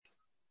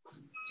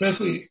So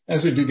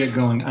as we do get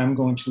going, I'm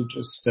going to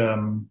just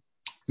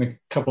make a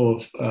couple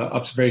of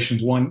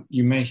observations. One,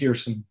 you may hear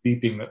some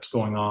beeping that's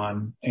going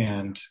on,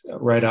 and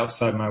right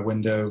outside my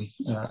window,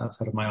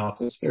 outside of my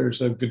office,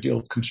 there's a good deal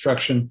of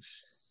construction,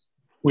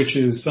 which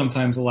is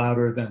sometimes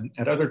louder than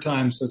at other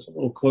times. So it's a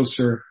little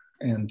closer,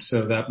 and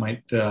so that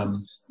might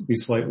be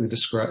slightly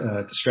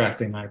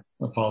distracting. I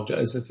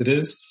apologize if it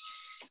is.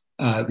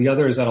 The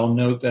other is that I'll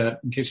note that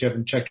in case you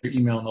haven't checked your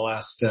email in the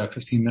last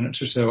 15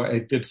 minutes or so, I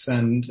did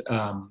send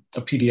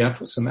a PDF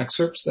with some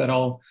excerpts that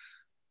I'll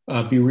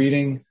be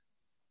reading,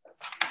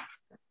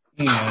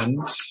 and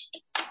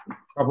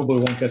probably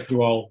won't get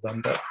through all of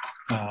them, but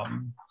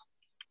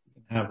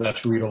have that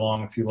to read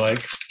along if you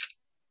like.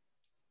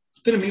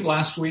 Didn't meet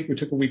last week. We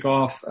took a week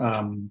off,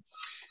 and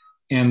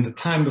the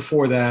time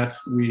before that,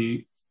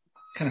 we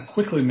kind of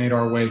quickly made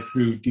our way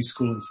through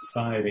Deschooling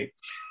Society.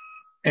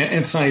 And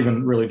it's not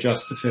even really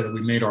just to say that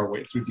we made our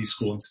way through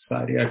Deschooling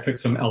Society. I picked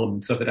some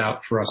elements of it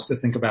out for us to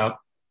think about.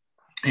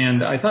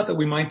 And I thought that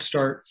we might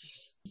start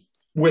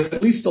with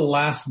at least the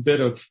last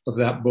bit of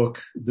that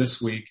book this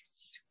week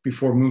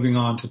before moving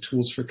on to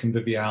Tools for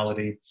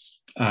Conviviality,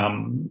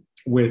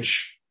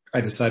 which I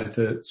decided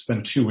to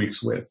spend 2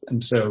 weeks with.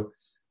 And so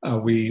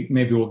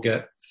we'll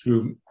get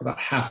through about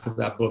half of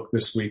that book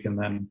this week and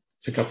then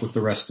pick up with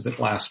the rest of it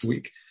last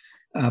week.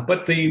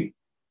 But the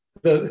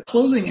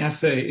closing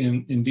essay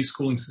in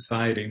Deschooling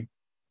Society,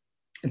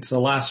 it's the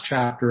last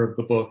chapter of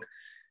the book,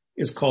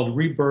 is called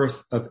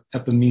Rebirth of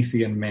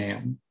Epimethean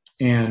Man.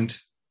 And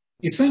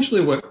essentially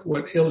what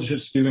Illich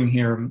is doing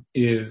here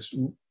is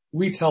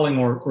retelling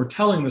or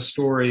telling the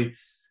story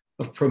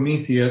of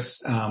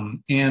Prometheus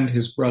and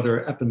his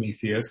brother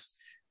Epimetheus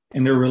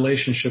and their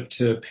relationship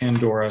to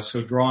Pandora,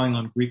 so drawing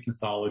on Greek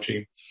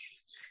mythology,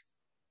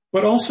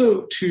 but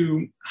also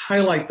to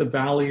highlight the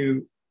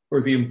value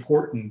or the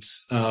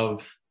importance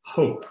of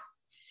hope.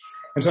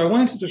 And so I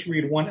wanted to just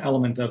read one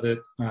element of it,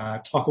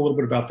 talk a little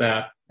bit about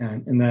that,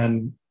 and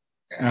then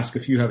ask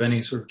if you have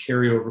any sort of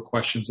carryover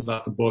questions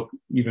about the book,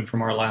 even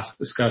from our last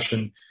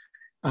discussion,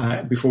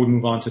 before we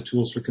move on to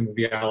Tools for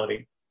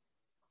Conviviality.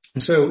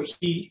 And so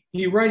he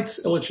writes,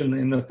 Illich,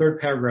 in the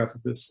third paragraph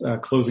of this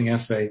closing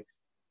essay,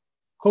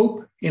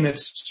 hope in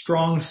its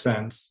strong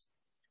sense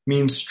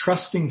means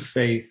trusting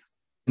faith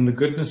in the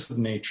goodness of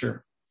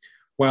nature,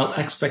 while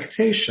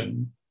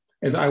expectation,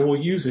 as I will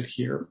use it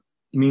here,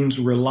 means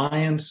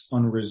reliance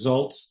on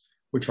results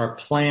which are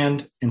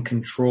planned and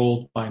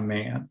controlled by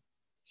man.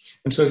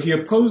 And so he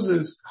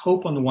opposes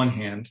hope on the one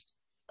hand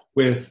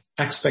with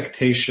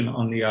expectation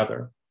on the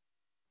other.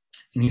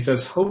 And he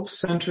says hope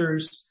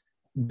centers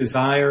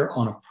desire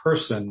on a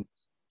person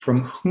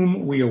from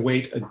whom we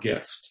await a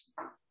gift.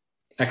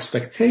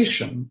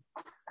 Expectation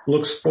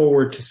looks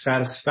forward to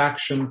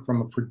satisfaction from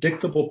a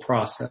predictable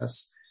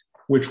process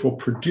which will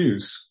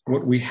produce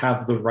what we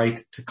have the right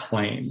to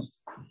claim.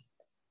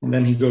 And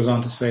then he goes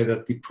on to say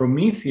that the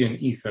Promethean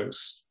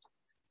ethos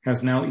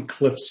has now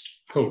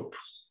eclipsed hope.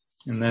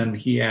 And then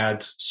he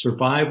adds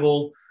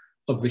survival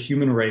of the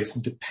human race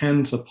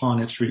depends upon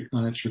its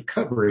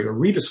recovery or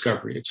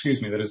rediscovery,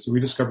 that is the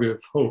rediscovery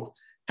of hope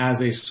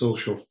as a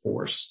social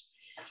force.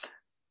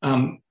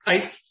 In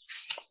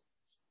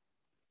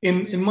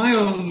my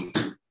own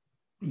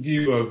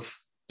view of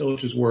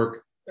Illich's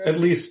work, at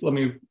least let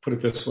me put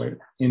it this way.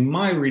 In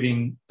my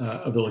reading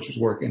of Illich's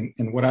work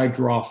and what I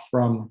draw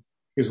from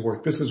his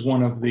work, this is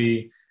one of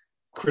the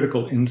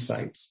critical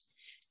insights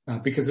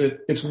because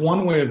it's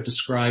one way of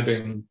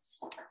describing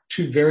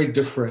two very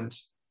different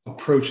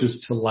approaches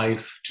to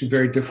life, two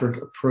very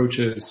different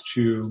approaches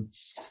to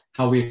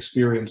how we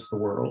experience the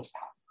world.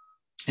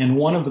 And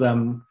one of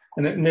them,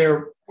 and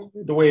they're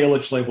the way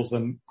Illich labels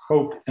them,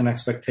 hope and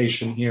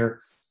expectation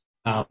here.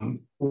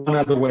 One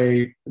other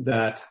way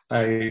that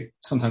I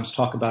sometimes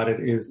talk about it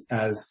is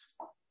as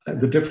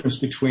the difference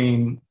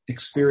between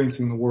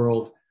experiencing the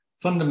world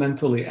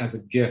fundamentally as a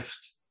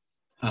gift,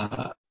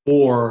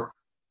 or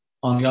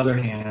on the other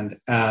hand,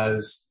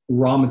 as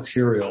raw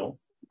material,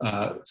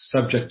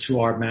 subject to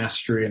our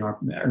mastery and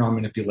our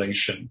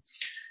manipulation.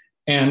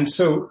 And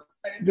so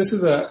this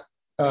is a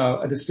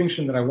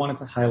distinction that I wanted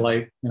to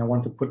highlight and I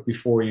wanted to put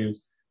before you.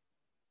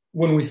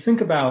 When we think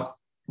about,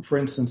 for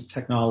instance,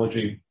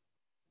 technology,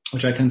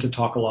 which I tend to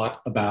talk a lot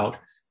about,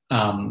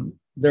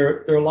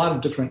 there are a lot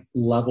of different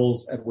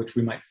levels at which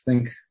we might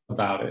think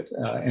about it,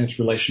 and its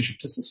relationship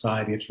to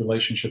society, its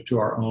relationship to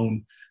our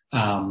own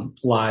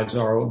lives,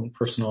 our own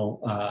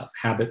personal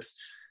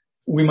habits.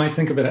 We might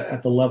think of it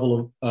at the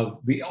level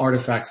of the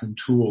artifacts and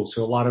tools.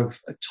 So a lot of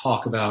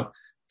talk about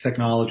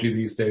technology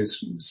these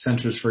days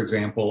centers, for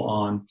example,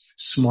 on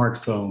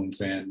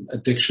smartphones and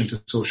addiction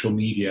to social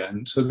media.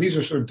 And so these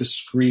are sort of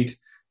discrete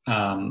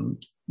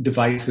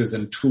devices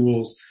and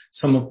tools,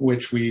 some of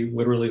which we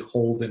literally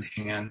hold in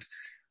hand.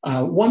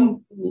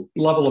 One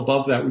level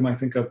above that, we might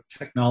think of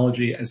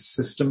technology as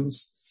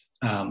systems.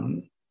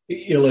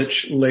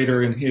 Illich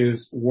later in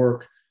his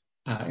work,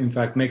 in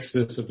fact, makes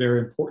this a very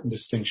important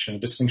distinction, a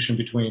distinction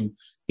between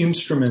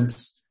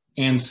instruments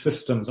and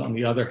systems on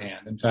the other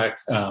hand. In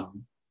fact,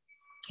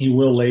 he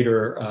will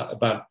later,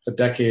 about a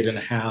decade and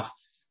a half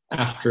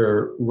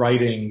after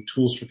writing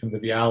Tools for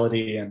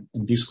Conviviality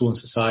and School and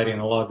Society and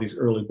a lot of these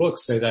early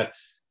books, say that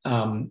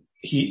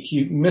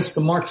he missed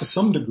the mark to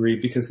some degree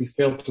because he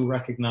failed to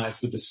recognize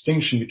the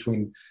distinction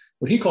between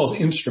what he calls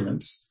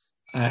instruments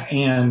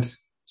and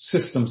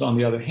systems on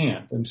the other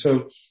hand. And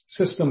so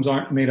systems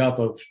aren't made up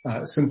of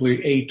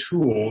simply a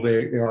tool.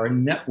 They are a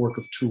network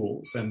of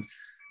tools, and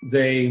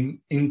they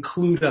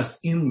include us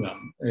in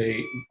them.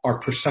 Our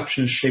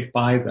perception is shaped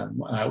by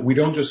them. We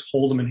don't just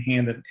hold them in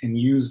hand and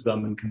use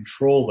them and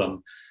control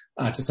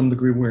them. To some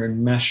degree, we're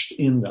enmeshed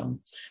in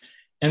them.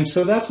 And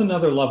so that's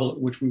another level at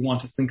which we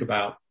want to think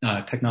about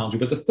technology.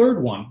 But the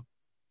third one,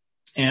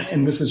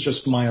 and this is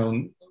just my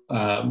own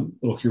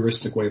little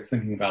heuristic way of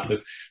thinking about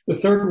this, the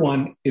third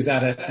one is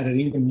at an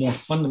even more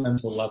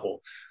fundamental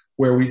level,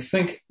 where we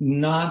think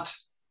not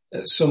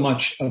so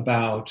much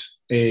about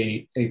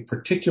a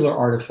particular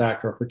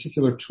artifact or a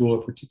particular tool,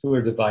 a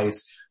particular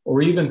device,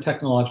 or even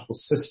technological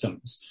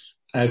systems,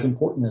 as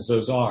important as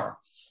those are,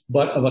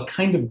 but of a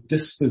kind of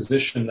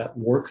disposition that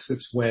works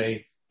its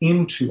way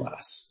into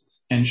us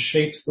and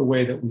shapes the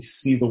way that we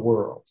see the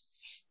world.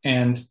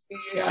 And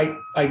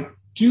I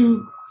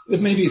do, it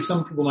maybe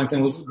some people might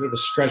think it was a bit of a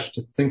stretch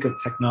to think of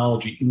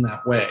technology in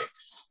that way.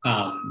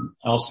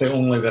 I'll say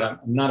only that I'm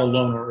not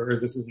alone, or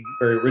this isn't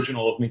very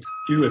original of me to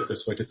do it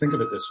this way, to think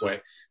of it this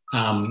way.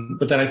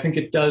 But that I think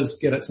it does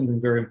get at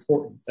something very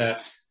important,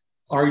 that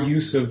our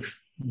use of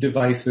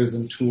devices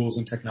and tools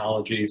and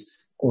technologies,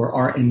 or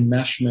our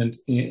enmeshment,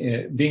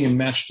 being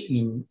enmeshed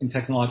in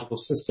technological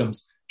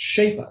systems,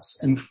 shape us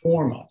and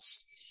form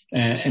us.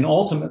 And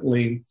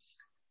ultimately,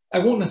 I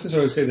won't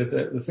necessarily say that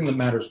the thing that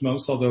matters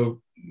most, although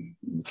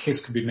the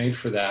case could be made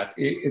for that,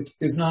 it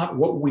is not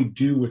what we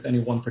do with any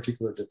one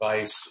particular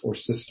device or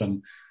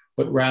system,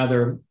 but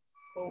rather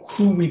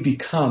who we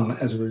become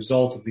as a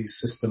result of these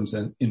systems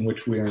in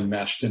which we are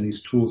enmeshed, and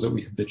these tools that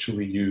we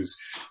habitually use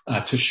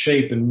to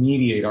shape and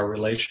mediate our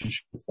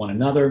relationship with one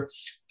another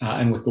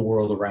and with the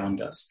world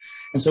around us.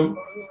 And so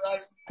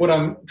what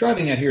I'm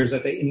driving at here is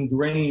that they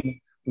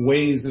ingrain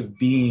ways of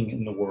being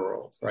in the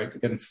world, right?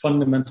 Again,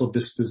 fundamental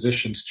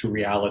dispositions to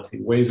reality,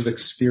 ways of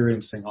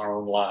experiencing our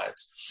own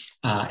lives.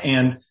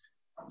 And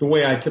the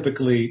way I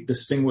typically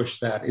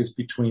distinguish that is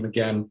between,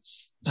 again,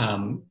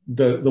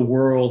 the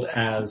world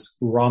as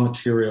raw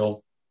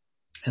material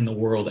and the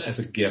world as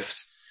a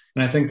gift.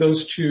 And I think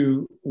those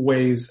two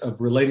ways of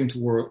relating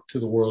to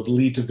the world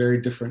lead to very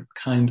different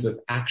kinds of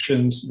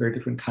actions, very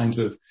different kinds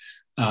of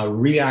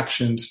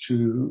reactions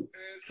to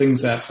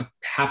things that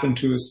happen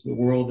to us, the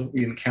world that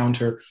we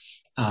encounter.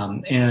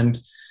 And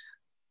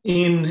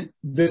in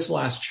this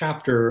last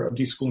chapter of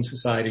De-School and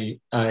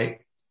Society, I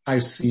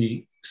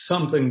see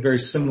something very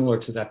similar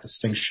to that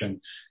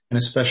distinction, and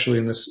especially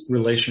in this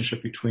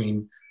relationship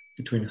between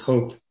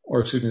hope,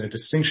 or excuse me, the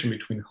distinction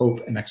between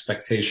hope and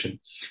expectation.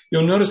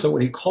 You'll notice that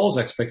what he calls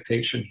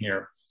expectation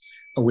here,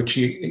 which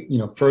he,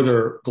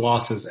 further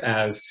glosses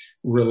as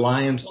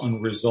reliance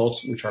on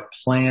results which are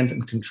planned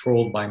and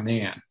controlled by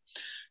man.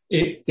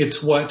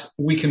 It's what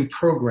we can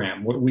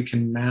program, what we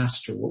can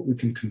master, what we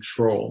can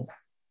control.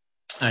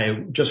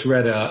 I just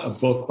read a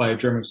book by a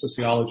German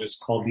sociologist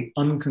called The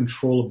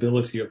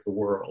Uncontrollability of the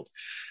World.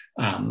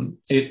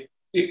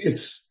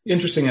 It's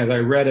interesting as I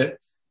read it,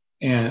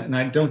 and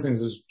I don't think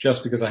this is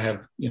just because I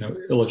have,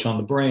 Illich on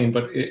the brain,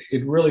 but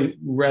it really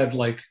read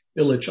like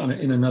Illich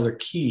in another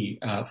key,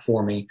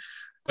 for me.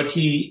 But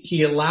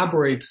he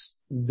elaborates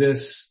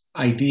this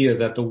idea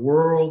that the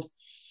world,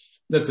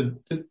 to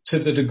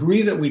the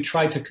degree that we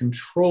try to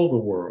control the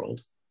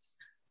world,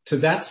 to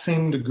that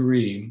same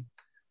degree,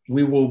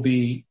 we will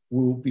be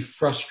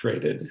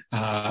frustrated.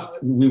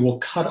 We will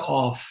cut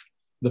off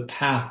the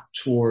path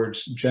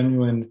towards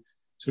genuine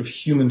sort of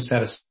human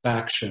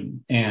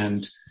satisfaction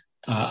and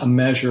a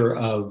measure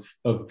of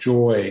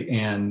joy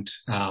and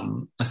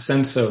a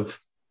sense of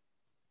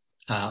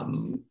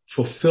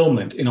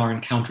fulfillment in our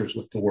encounters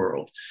with the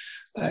world.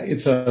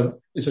 It's a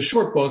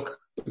short book.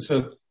 It's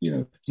a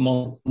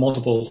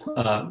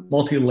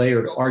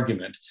multi-layered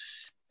argument.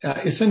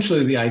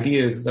 Essentially, the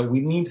idea is that we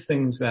need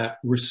things that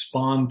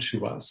respond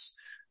to us,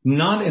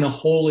 not in a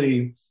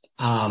wholly,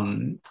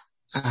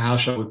 how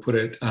shall we put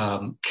it,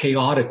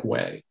 chaotic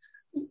way,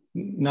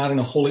 not in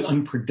a wholly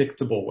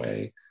unpredictable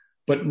way,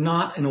 but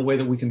not in a way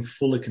that we can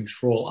fully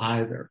control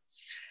either.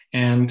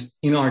 And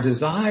in our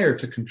desire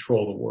to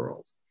control the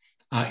world,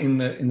 in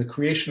the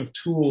creation of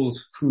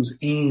tools whose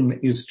aim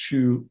is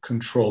to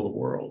control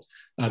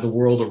the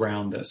world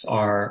around us,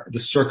 the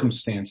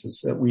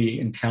circumstances that we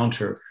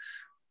encounter,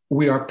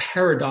 we are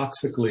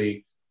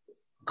paradoxically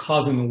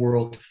causing the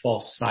world to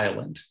fall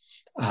silent.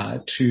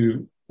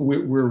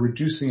 We're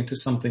reducing it to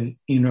something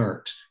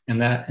inert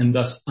and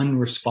thus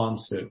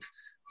unresponsive.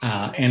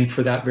 And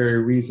for that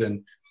very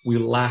reason, we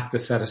lack the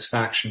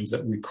satisfactions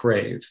that we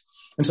crave.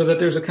 And so that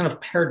there's a kind of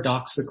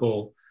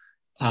paradoxical,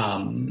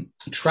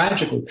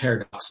 tragically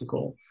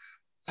paradoxical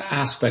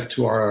aspect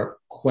to our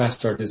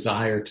quest, our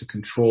desire to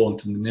control and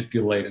to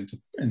manipulate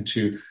and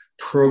to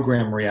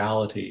program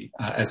reality,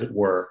 as it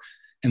were.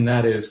 And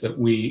that is that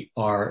we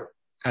are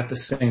at the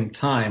same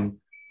time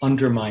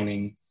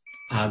undermining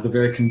the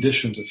very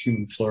conditions of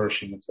human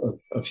flourishing,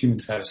 of human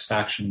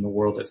satisfaction in the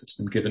world as it's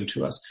been given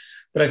to us.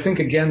 But I think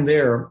again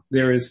there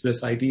is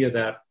this idea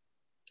that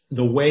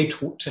the way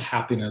to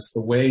happiness,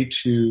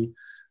 the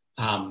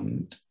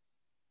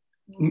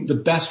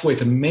best way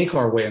to make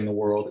our way in the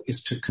world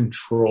is to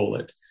control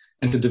it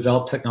and to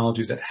develop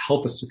technologies that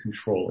help us to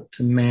control it,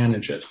 to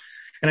manage it.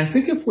 And I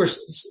think if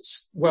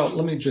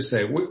let me just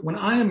say, when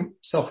I am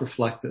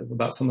self-reflective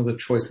about some of the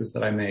choices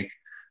that I make,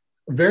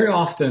 very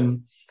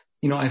often,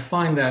 I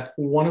find that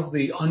one of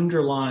the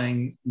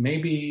underlying,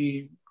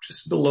 maybe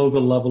just below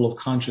the level of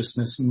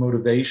consciousness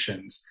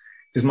motivations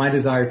is my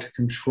desire to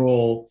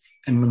control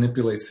and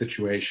manipulate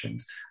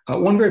situations.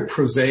 One very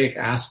prosaic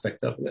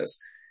aspect of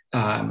this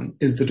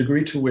is the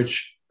degree to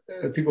which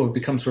people have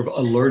become sort of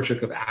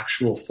allergic of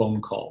actual phone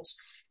calls.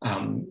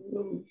 One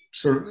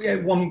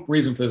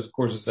reason for this, of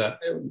course, is that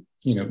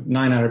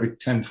 9 out of every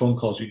 10 phone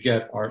calls you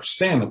get are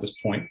spam at this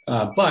point.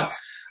 But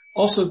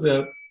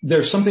also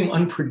there's something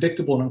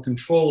unpredictable and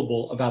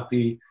uncontrollable about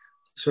the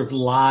sort of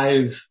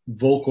live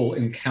vocal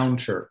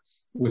encounter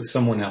with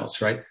someone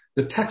else, right?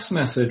 The text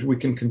message we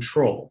can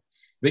control.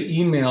 The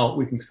email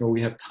we can control.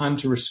 We have time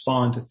to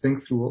respond, to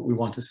think through what we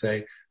want to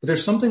say. But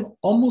there's something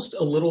almost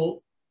a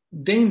little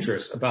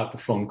dangerous about the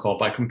phone call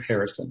by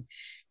comparison.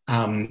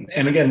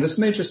 And again, this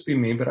may just be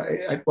me, but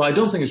I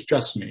don't think it's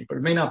just me, but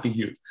it may not be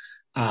you.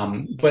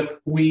 But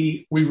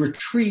we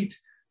retreat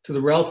to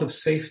the relative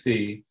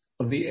safety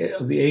of the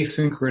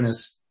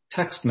asynchronous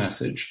text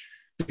message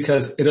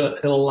because it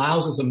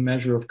allows us a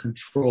measure of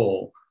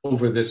control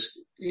over this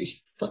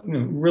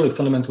really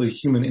fundamentally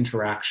human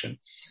interaction.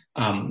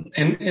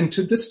 And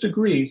to this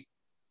degree,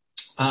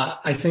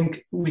 I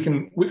think we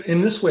can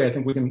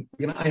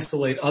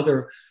isolate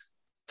other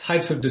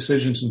types of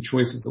decisions and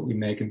choices that we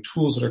make and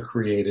tools that are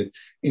created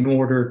in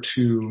order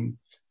to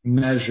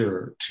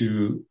measure,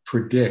 to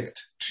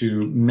predict,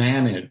 to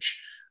manage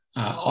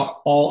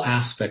all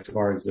aspects of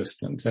our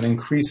existence. And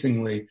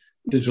increasingly,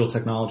 digital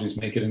technologies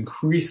make it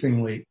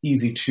increasingly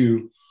easy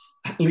to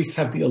at least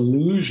have the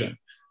illusion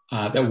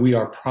that we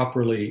are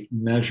properly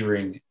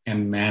measuring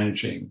and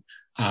managing.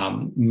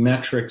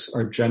 Metrics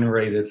are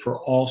generated for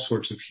all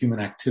sorts of human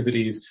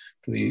activities,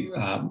 for the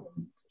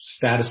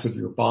status of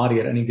your body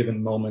at any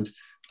given moment.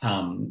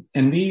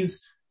 And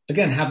these,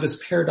 again, have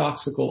this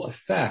paradoxical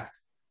effect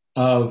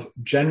of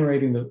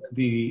generating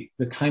the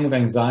kind of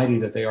anxiety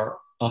that they are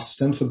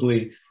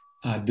ostensibly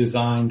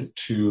designed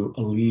to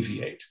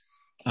alleviate.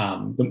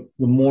 The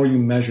more you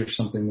measure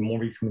something, the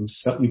more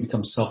you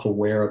become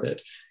self-aware of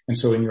it. And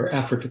so in your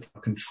effort to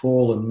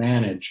control and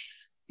manage,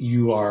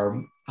 you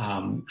are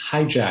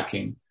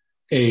hijacking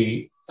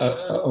a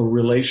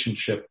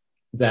relationship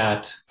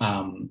that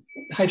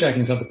hijacking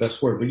is not the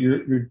best word, but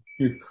you're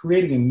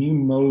creating a new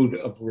mode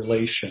of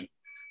relation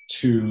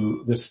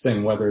to this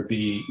thing, whether it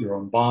be your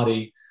own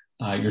body,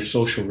 your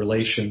social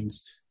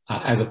relations.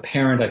 As a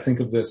parent, I think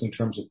of this in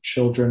terms of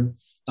children,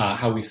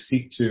 how we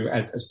seek to,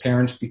 as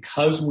parents,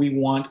 because we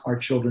want our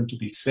children to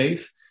be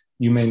safe.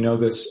 You may know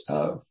this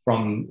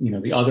from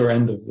the other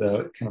end of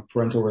the kind of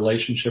parental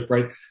relationship,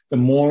 right? The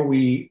more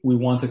we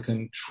want to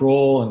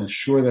control and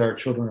assure that our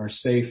children are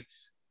safe,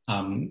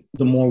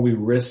 the more we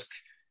risk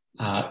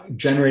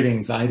generating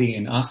anxiety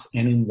in us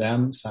and in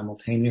them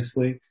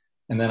simultaneously.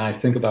 And then I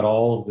think about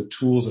all of the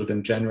tools that have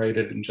been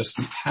generated in just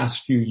the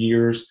past few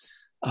years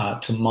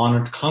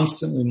to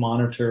constantly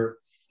monitor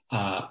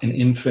an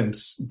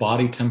infant's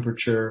body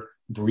temperature,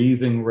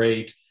 breathing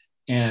rate,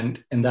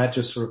 and that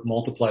just sort of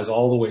multiplies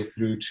all the way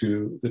through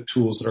to the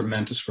tools that are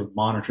meant to sort of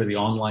monitor the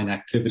online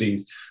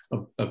activities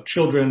of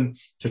children,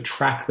 to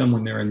track them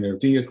when they're in their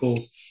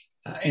vehicles.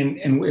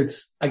 And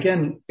it's,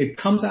 again, it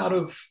comes out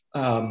of,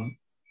 I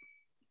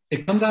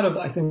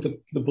think,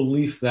 the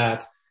belief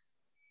that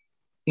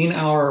in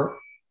our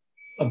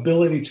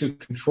ability to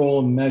control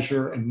and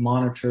measure and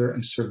monitor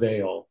and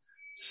surveil,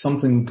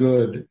 something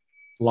good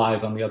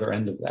lies on the other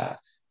end of that.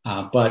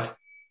 But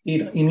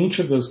in each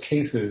of those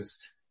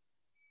cases,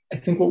 I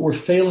think what we're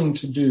failing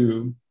to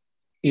do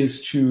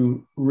is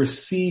to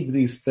receive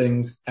these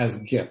things as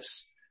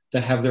gifts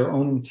that have their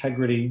own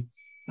integrity,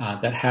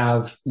 that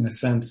have, in a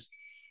sense,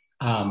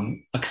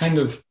 a kind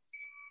of,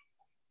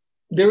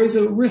 there is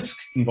a risk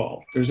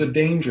involved. There's a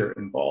danger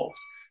involved,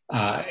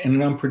 and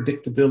an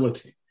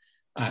unpredictability.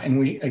 And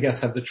we, I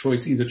guess, have the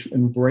choice either to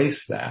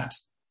embrace that,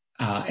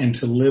 and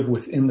to live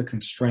within the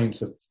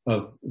constraints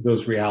of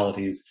those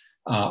realities,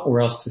 or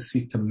else to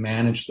seek to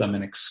manage them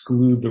and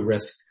exclude the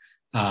risk,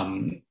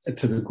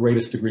 to the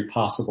greatest degree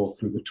possible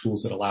through the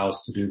tools that allow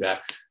us to do that.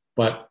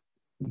 But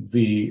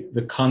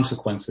the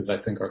consequences, I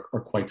think,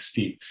 are quite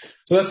steep.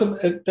 So that's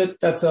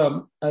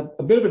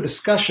a bit of a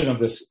discussion of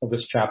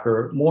this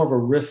chapter, more of a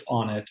riff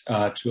on it,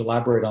 to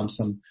elaborate on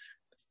some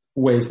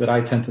ways that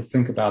I tend to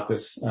think about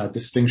this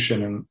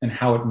distinction and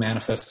how it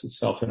manifests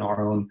itself in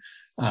our own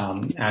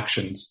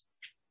actions.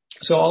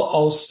 So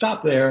I'll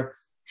stop there.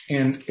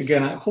 And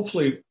again,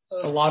 hopefully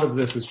a lot of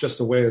this is just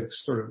a way of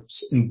sort of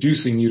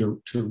inducing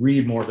you to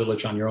read more of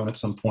Illich on your own at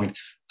some point.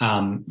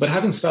 But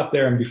having stopped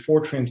there and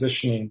before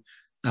transitioning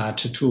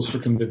to tools for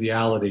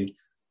conviviality,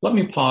 let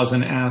me pause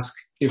and ask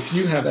if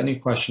you have any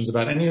questions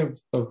about any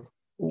of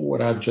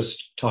what I've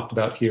just talked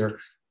about here,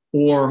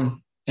 or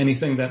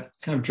anything that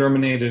kind of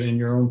germinated in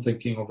your own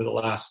thinking over the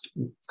last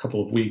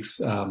couple of weeks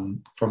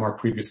from our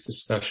previous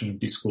discussion of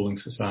deschooling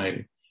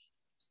society.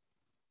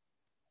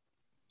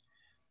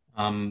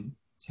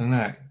 Something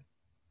that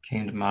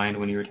came to mind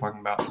when you were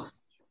talking about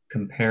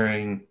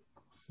comparing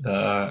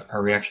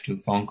our reaction to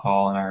a phone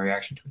call and our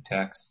reaction to a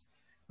text.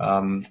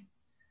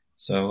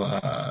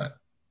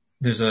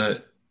 There's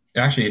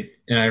actually,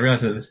 and I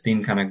realize that this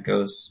theme kind of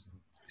goes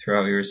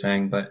throughout what you were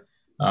saying, but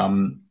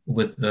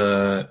with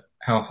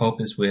how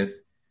hope is with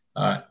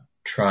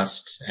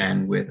trust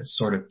and with a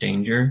sort of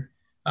danger,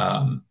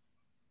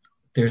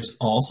 there's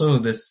also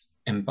this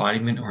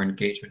embodiment or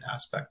engagement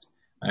aspect.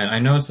 And I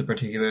noticed it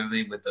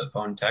particularly with the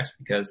phone text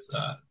because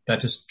that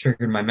just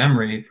triggered my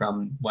memory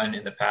from when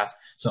in the past.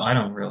 So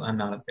I'm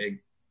not a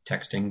big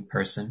texting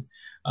person.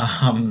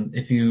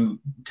 If you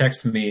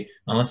text me,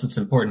 unless it's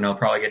important, I'll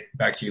probably get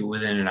back to you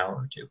within an hour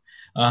or two.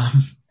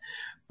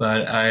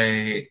 But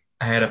I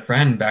had a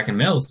friend back in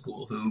middle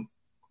school who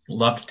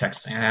loved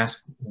texting. I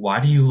asked, why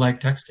do you like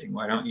texting?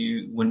 Wouldn't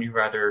you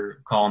rather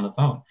call on the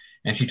phone?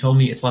 And she told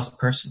me it's less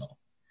personal.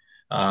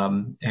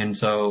 And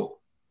so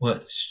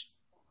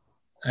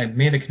I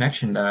made the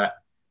connection that,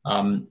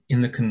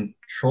 in the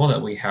control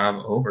that we have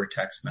over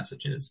text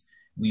messages,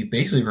 we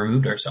basically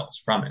removed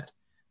ourselves from it.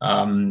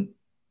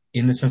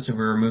 In the sense that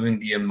we're removing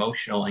the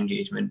emotional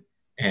engagement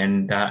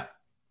and that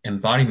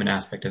embodiment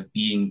aspect of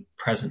being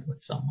present with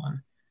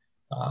someone.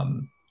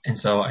 And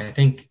so I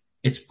think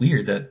it's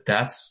weird that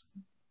that's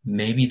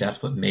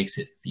what makes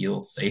it feel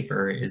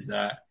safer, is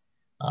that,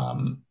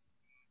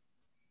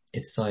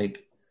 it's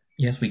like,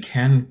 yes, we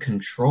can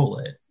control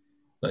it,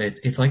 but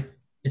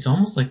it's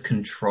almost like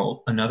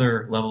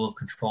another level of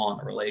control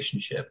on a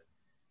relationship,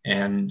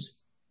 and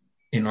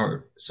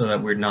so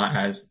that we're not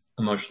as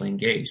emotionally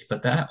engaged,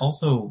 but that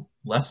also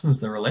lessens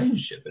the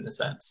relationship in a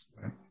sense,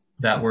 right,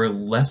 that we're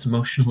less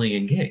emotionally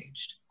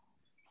engaged.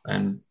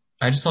 And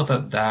I just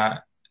thought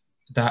that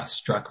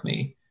struck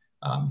me,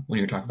 when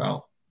you were talking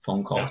about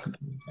phone calls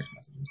compared to text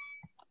messages.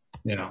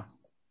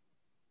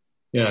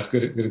 Yeah.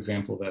 Good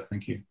example of that.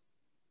 Thank you.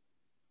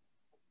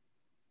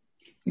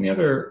 Any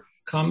other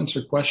comments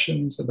or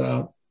questions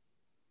about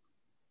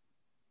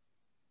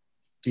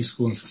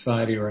deschooling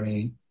society or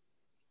any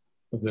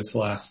of this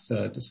last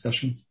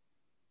discussion?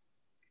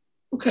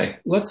 Okay,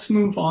 let's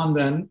move on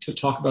then to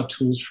talk about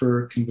Tools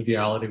for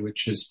Conviviality,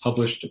 which is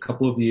published a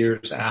couple of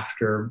years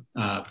after,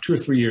 2 or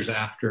 3 years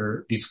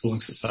after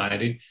Deschooling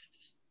Society.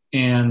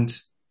 And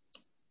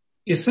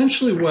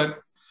essentially what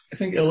I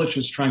think Illich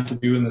is trying to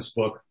do in this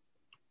book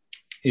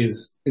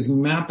is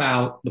map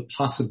out the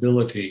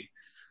possibility,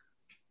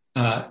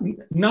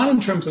 not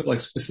in terms of like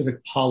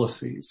specific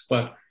policies,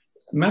 but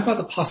map out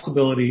the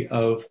possibility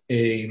of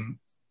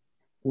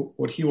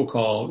what he will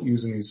call,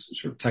 using these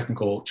sort of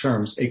technical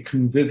terms, a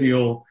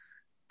convivial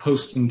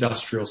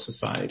post-industrial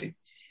society.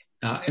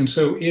 And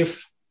so in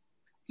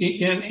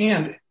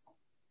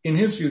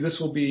his view, this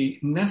will be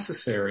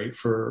necessary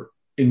for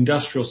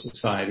industrial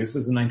societies.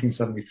 This is in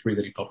 1973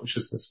 that he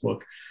publishes this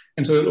book.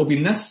 And so it will be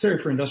necessary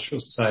for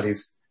industrial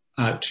societies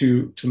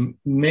to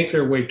make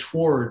their way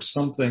towards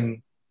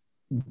something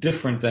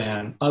different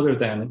other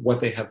than what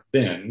they have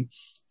been.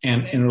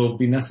 And it'll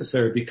be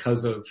necessary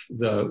because of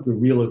the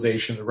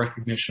realization, the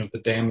recognition of the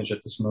damage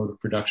that this mode of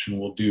production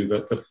will do,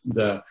 that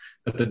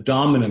the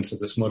dominance of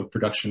this mode of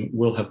production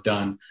will have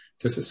done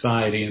to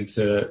society and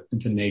to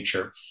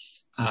nature.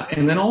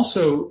 And then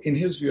also, in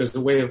his view, as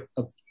a way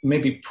of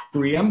maybe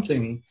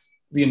preempting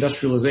the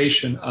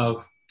industrialization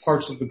of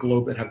parts of the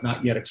globe that have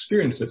not yet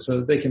experienced it, so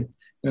that they can,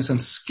 in a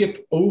sense,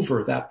 skip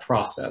over that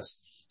process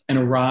and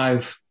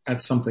arrive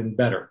at something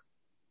better.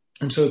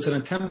 And so it's an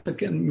attempt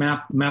to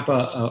map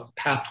a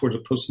path towards a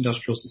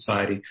post-industrial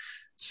society.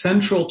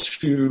 Central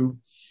to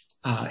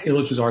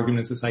Illich's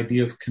argument is this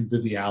idea of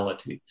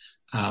conviviality.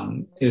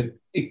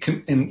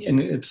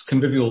 It's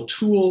convivial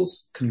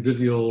tools,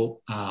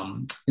 convivial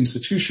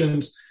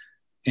institutions,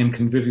 and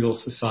convivial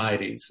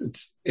societies.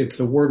 It's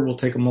a word we'll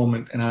take a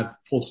moment, and I've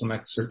pulled some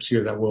excerpts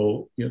here that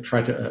will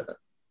try to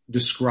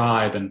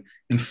describe and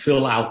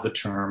fill out the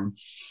term.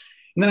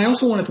 And then I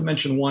also wanted to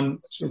mention one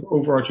sort of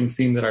overarching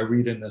theme that I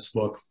read in this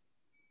book,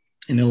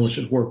 in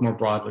Illich's work more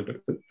broadly,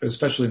 but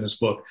especially in this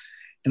book,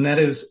 and that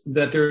is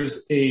that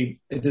there's a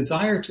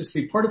desire to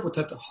see part of what's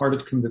at the heart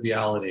of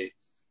conviviality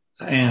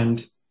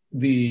and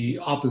the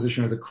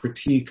opposition or the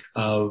critique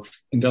of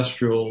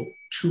industrial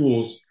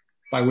tools,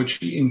 by which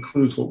he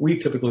includes what we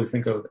typically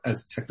think of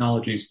as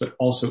technologies, but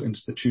also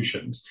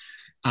institutions.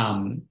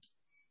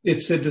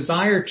 It's a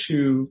desire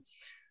to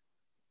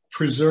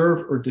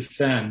preserve or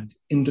defend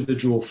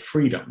individual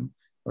freedom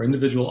or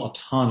individual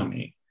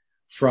autonomy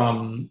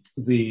from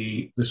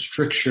the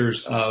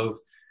strictures of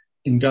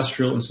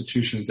industrial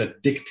institutions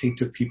that dictate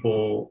to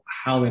people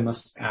how they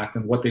must act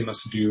and what they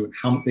must do and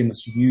how they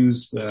must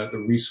use the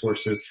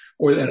resources,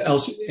 or that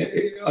else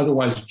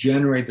otherwise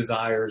generate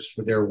desires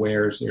for their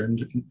wares,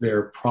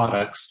 their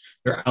products,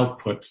 their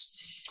outputs.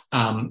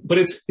 But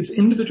it's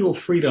individual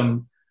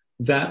freedom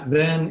that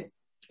then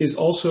is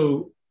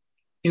also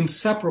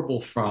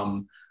inseparable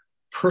from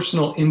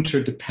personal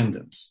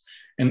interdependence.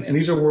 And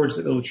these are words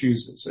that Illich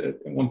uses. At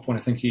one point,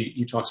 I think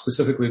he talks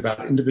specifically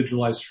about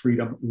individualized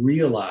freedom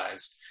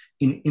realized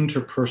in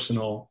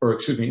personal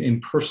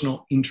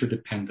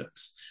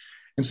interdependence.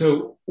 And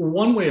so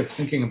one way of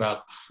thinking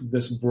about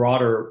this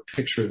broader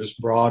picture, this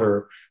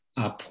broader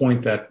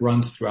point that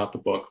runs throughout the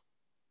book,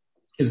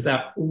 is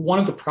that one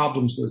of the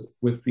problems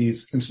with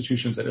these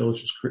institutions that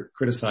Illich is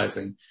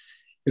criticizing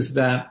is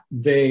that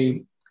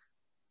they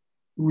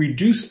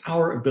reduce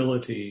our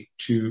ability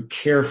to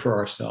care for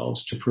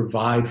ourselves, to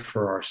provide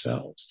for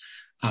ourselves,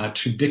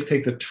 to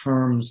dictate the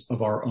terms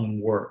of our own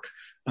work,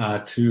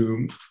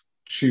 to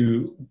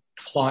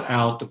plot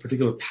out the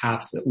particular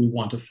paths that we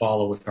want to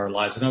follow with our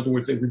lives. In other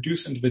words, they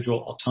reduce individual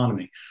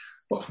autonomy.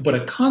 But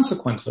a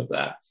consequence of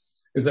that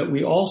is that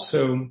we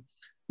also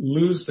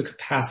lose the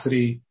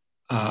capacity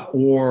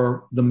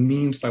or the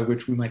means by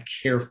which we might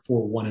care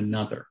for one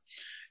another.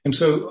 And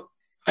so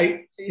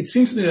it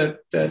seems to me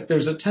that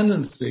there's a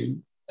tendency,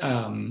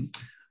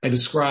 I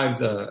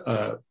described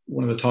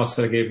one of the talks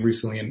that I gave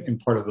recently in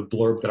part of the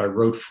blurb that I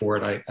wrote for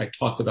it. I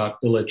talked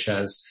about Illich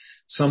as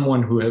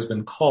someone who has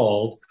been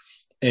called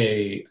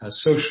a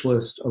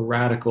socialist, a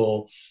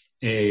radical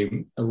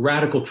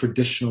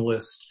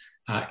traditionalist,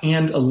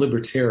 and a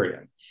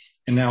libertarian.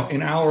 And now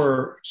in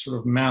our sort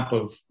of map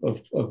of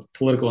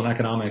political and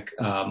economic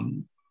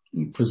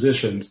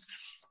positions,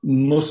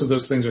 most of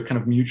those things are kind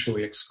of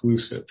mutually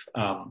exclusive.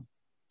 I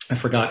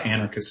forgot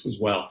anarchists as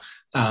well.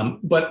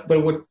 But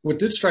what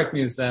did strike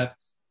me is that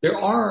there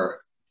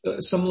are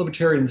some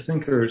libertarian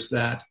thinkers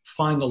that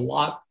find a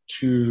lot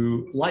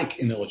to like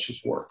in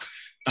Illich's work.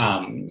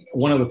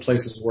 One of the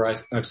places where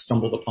I've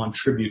stumbled upon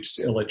tributes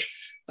to Illich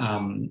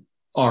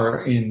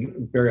are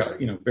in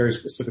very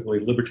specifically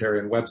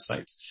libertarian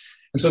websites.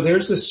 And so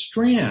there's this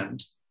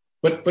strand,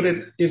 but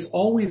it is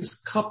always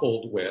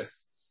coupled with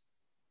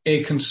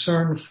a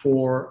concern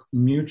for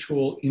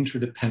mutual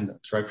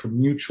interdependence, right? For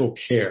mutual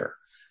care.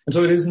 And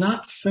so it is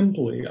not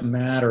simply a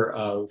matter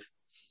of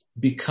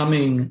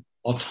becoming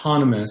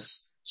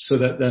autonomous so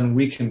that then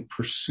we can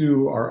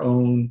pursue our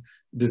own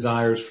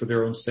desires for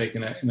their own sake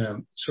in a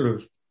sort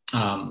of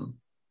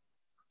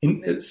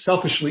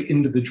selfishly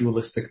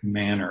individualistic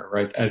manner,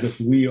 right? As if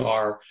we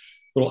are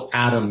little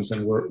atoms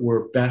and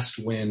we're best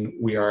when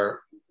we are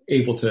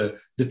able to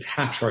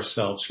detach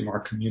ourselves from our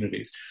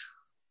communities.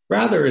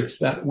 Rather, it's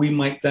that we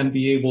might then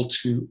be able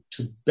to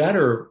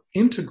better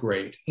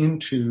integrate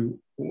into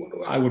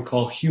what I would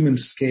call human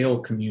scale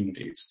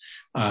communities,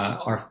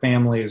 our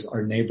families,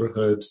 our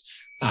neighborhoods,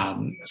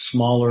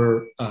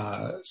 smaller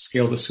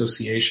scaled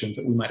associations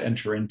that we might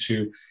enter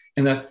into,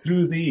 and that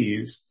through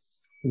these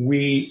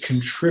we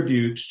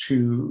contribute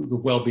to the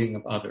well-being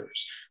of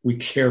others. We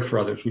care for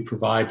others. We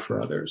provide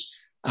for others,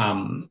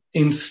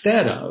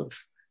 instead of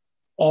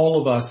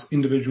all of us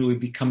individually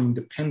becoming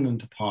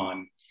dependent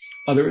upon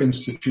other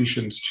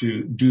institutions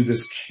to do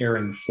this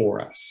caring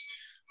for us.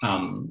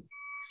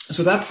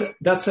 So that's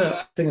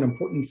I think an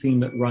important theme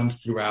that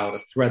runs throughout, a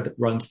thread that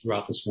runs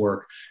throughout this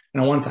work.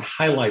 And I wanted to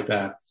highlight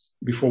that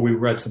before we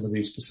read some of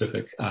these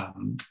specific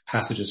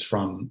passages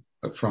from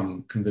Tools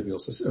for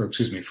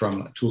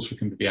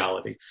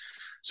Conviviality.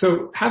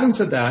 So having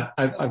said that,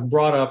 I've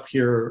brought up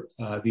here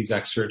these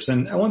excerpts,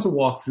 and I want to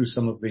walk through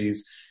some of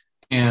these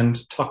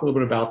and talk a little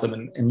bit about them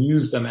and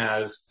use them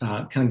as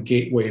kind of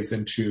gateways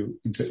into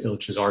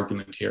Illich's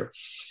argument here.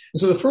 And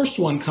so the first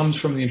one comes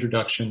from the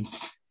introduction. And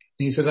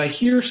he says, I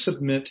here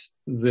submit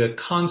the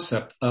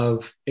concept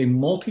of a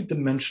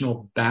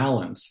multidimensional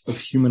balance of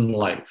human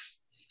life,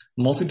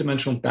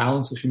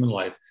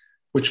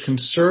 which can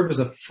serve as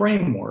a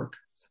framework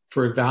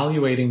for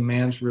evaluating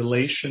man's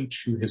relation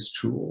to his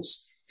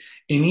tools.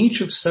 In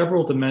each of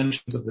several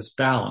dimensions of this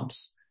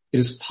balance, it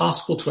is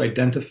possible to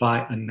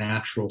identify a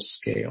natural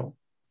scale.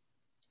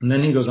 And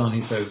then he goes on,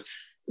 he says,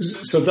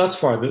 so thus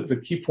far, the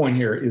key point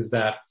here is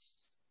that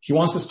he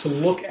wants us to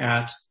look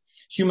at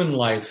human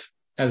life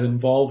as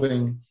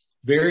involving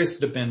various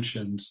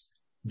dimensions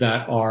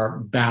that are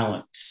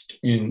balanced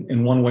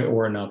in one way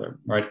or another,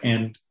 right?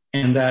 And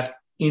that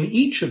in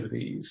each of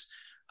these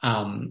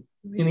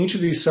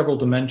several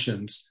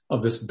dimensions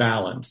of this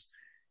balance,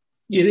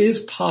 it is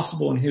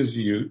possible in his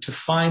view to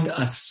find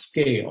a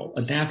scale,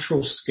 a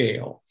natural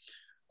scale.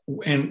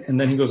 And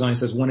then he goes on, he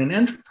says, when an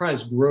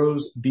enterprise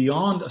grows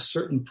beyond a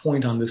certain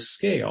point on this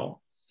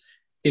scale,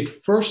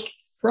 it first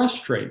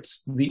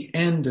frustrates the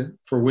end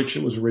for which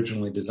it was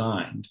originally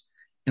designed,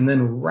 and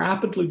then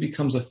rapidly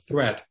becomes a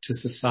threat to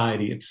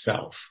society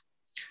itself.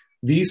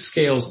 These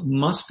scales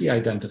must be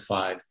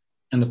identified,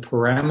 and the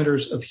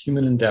parameters of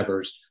human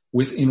endeavors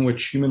within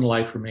which human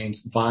life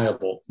remains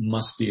viable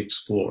must be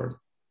explored.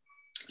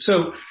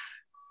 So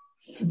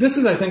this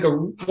is, I think,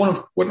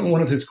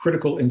 one of his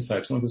critical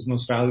insights, one of his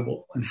most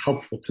valuable and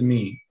helpful to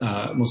me,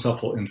 most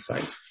helpful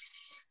insights.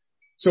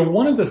 So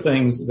one of the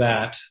things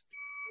that,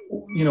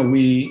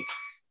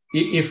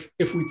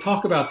 if we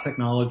talk about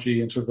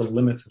technology and sort of the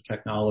limits of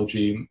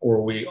technology,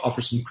 or we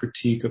offer some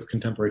critique of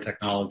contemporary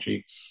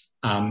technology,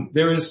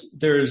 there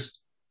is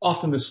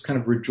often this kind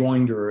of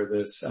rejoinder,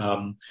 this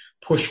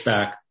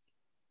pushback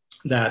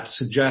that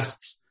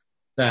suggests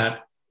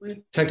that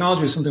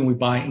technology is something we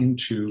buy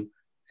into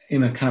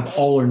in a kind of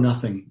all or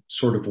nothing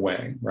sort of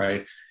way,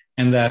 right?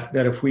 And that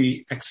if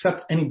we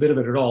accept any bit of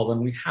it at all, then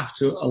we have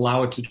to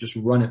allow it to just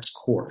run its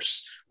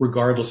course,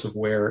 regardless of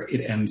where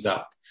it ends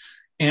up.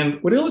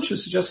 And what Illich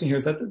is suggesting here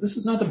is that this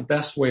is not the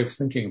best way of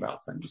thinking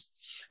about things.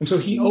 And so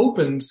he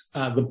opens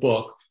the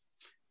book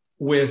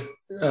with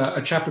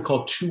a chapter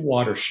called Two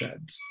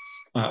Watersheds,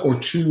 or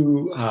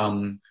two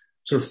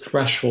sort of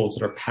thresholds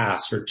that are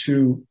passed, or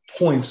 2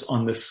 points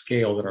on this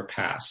scale that are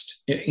passed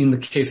in the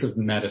case of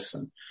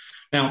medicine.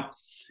 Now,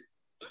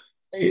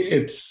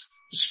 it's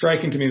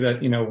striking to me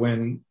that,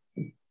 when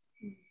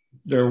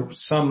there are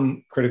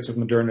some critics of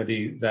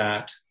modernity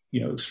that,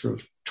 sort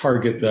of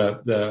target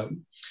the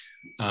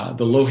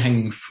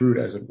low-hanging fruit,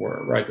 as it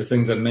were, right? The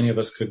things that many of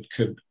us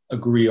could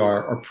agree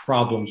are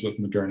problems with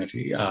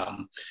modernity,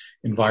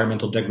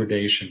 environmental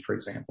degradation, for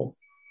example.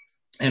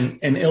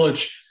 And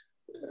Illich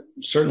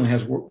certainly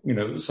has,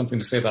 something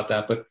to say about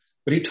that, but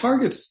he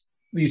targets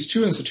these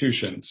two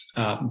institutions,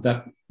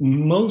 that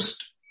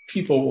most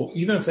people,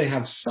 even if they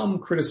have some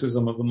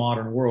criticism of the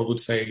modern world, would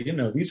say,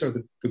 these are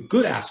the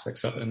good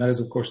aspects of it. And that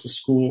is, of course, the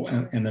school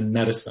and then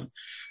medicine.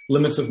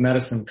 Limits of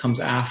Medicine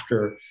comes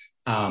after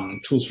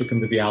Tools for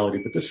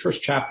Conviviality, but this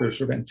first chapter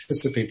sort of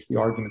anticipates the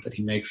argument that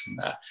he makes in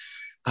that.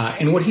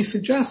 And what he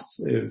suggests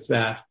is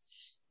that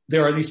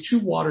there are these two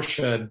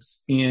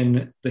watersheds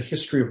in the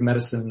history of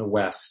medicine in the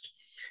West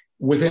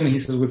within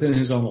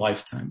his own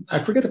lifetime.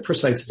 I forget the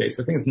precise dates.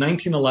 I think it's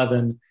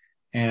 1911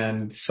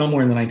 and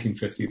somewhere in the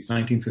 1950s,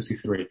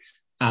 1953.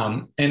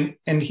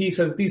 And he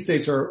says these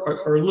dates are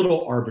a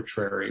little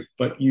arbitrary,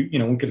 but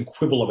we can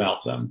quibble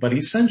about them. But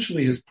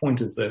essentially his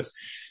point is this: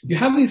 you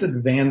have these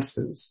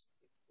advances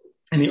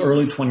in the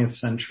early 20th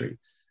century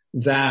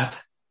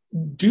that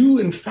do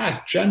in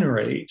fact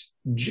generate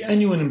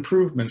genuine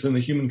improvements in the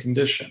human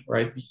condition,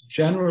 right?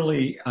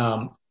 Generally,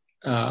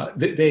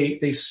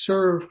 they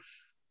serve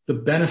the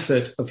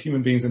benefit of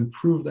human beings,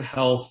 improve the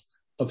health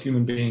of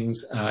human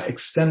beings,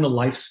 extend the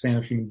lifespan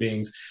of human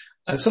beings.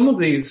 Some of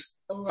these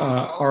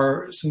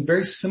are some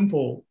very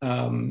simple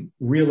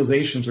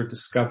realizations or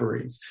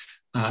discoveries.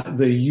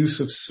 The use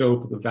of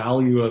soap, the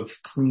value of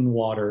clean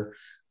water,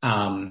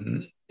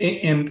 and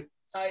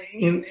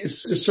in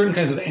certain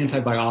kinds of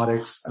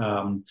antibiotics,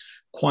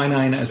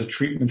 quinine as a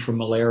treatment for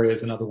malaria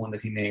is another one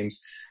that he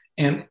names.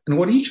 And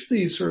what each of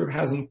these sort of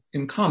has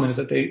in common is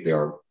that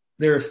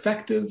they're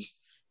effective.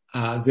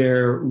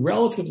 They're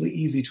relatively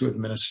easy to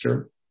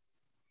administer.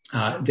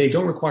 They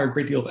don't require a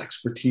great deal of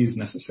expertise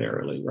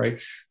necessarily, right?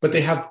 But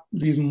they have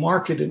these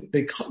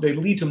they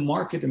lead to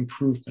marked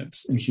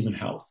improvements in human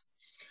health.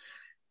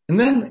 And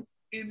then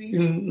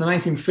in the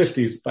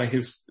 1950s, by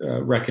his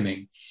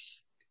reckoning,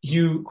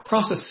 you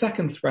cross a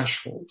second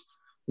threshold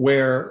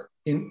where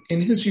in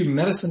his view,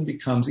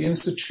 the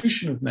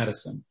institution of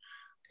medicine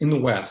in the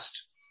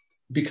West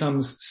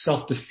becomes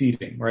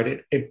self-defeating,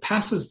 right? It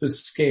passes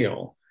this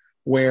scale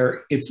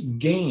where its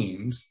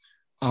gains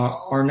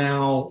are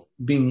now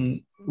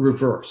being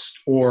reversed,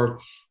 or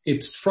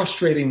it's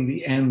frustrating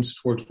the ends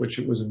towards which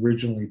it was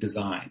originally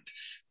designed.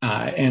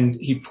 And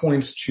he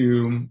points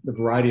to the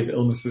variety of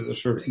illnesses that are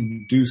sort of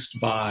induced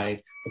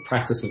by the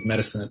practice of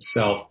medicine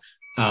itself.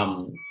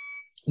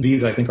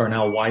 These, I think, are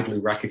now widely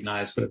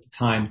recognized, but at the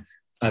time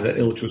that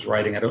Illich was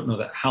writing, I don't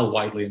know how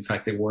widely, in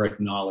fact, they were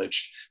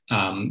acknowledged.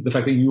 The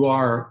fact that you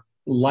are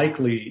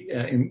likely,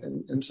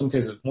 in some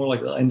cases, more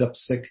likely to end up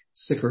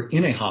sicker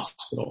in a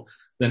hospital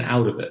than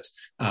out of it,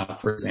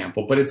 for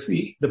example. But it's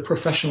the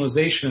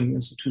professionalization,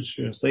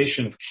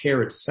 institutionalization of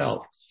care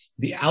itself,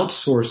 the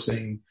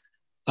outsourcing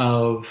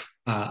of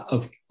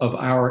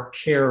our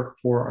care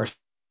for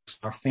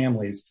our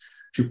families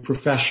to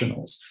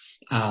professionals,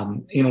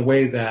 in a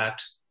way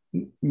that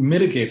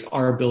mitigates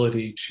our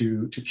ability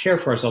to care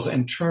for ourselves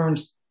and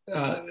turns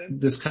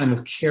this kind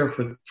of care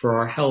for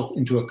our health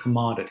into a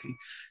commodity.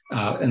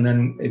 And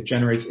then it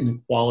generates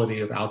inequality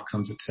of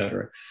outcomes, et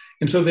cetera.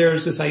 And so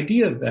there's this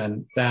idea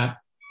then that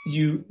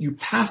you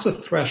pass a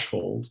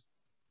threshold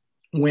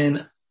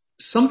when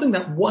something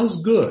that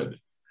was good,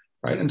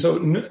 right? And so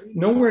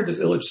nowhere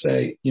does Illich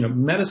say,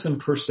 medicine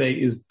per se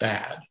is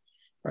bad,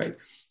 right?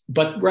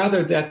 But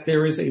rather that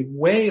there is a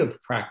way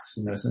of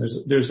practicing medicine.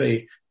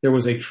 There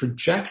was a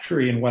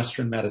trajectory in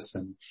Western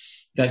medicine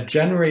that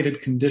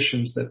generated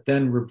conditions that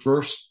then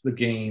reversed the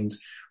gains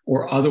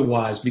or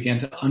otherwise began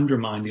to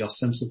undermine the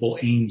ostensible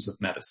aims of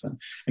medicine.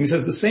 And he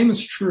says the same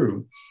is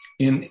true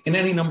in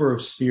any number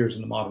of spheres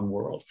in the modern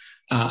world.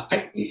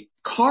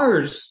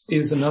 Cars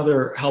is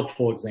another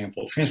helpful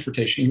example.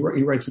 Transportation.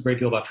 He writes a great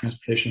deal about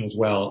transportation as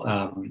well,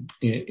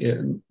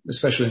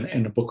 especially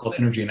in a book called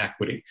Energy and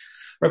Equity.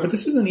 Right, but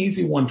this is an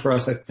easy one for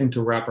us, I think,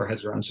 to wrap our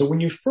heads around. So when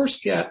you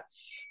first get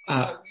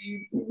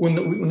when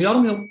the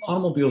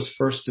automobile is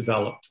first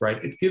developed,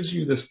 right, it gives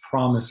you this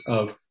promise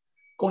of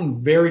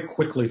going very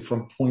quickly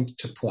from point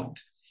to point,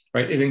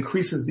 right? It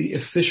increases the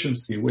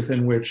efficiency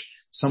within which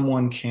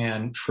someone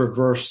can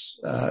traverse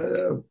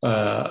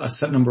a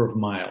set number of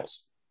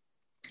miles.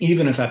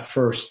 even if at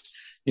first,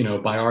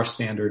 by our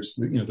standards,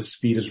 the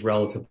speed is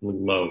relatively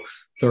low,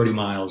 30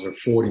 miles or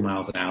 40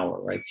 miles an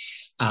hour, right?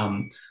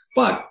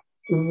 But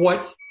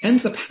what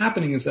ends up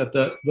happening is that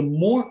the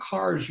more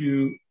cars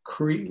you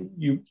create,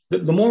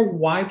 the more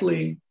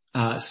widely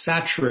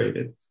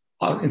saturated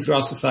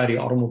throughout society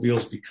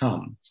automobiles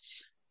become,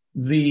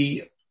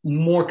 the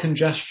more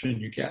congestion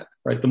you get,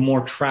 right? The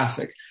more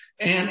traffic,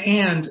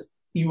 and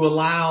you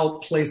allow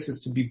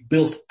places to be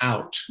built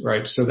out,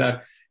 right? So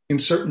that in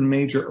certain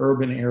major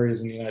urban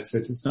areas in the United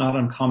States, it's not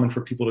uncommon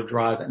for people to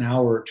drive an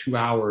hour or 2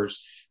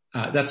 hours.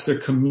 That's their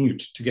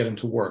commute to get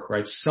into work,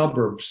 right?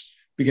 Suburbs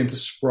begin to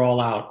sprawl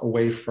out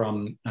away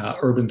from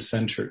urban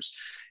centers.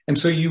 And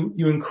so you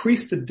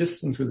increase the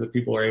distances that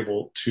people are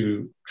able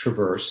to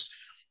traverse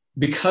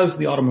because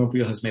the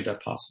automobile has made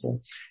that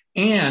possible.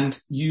 And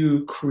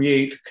you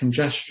create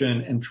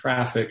congestion and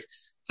traffic.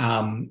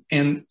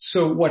 And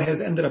so what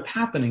has ended up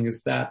happening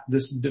is that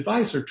this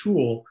device or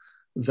tool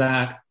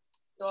that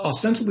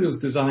ostensibly was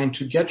designed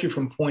to get you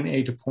from point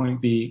A to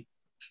point B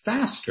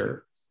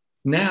faster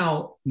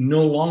now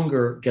no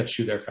longer gets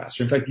you there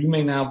faster. In fact, you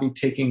may now be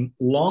taking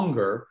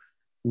longer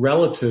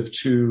relative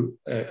to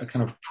a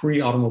kind of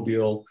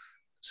pre-automobile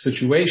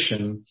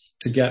situation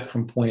to get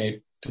from point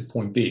A to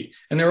point B.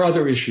 And there are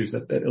other issues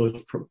that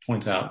Illich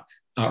points out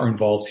are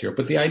involved here.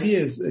 But the idea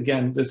is,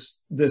 again,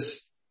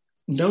 this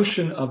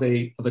notion of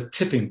a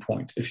tipping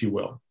point, if you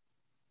will,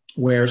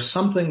 where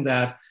something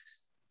that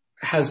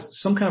has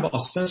some kind of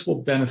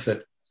ostensible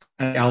benefit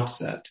at the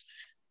outset,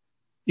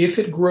 if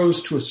it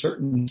grows to a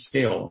certain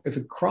scale, if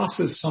it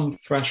crosses some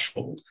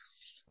threshold,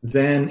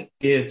 then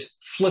it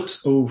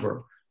flips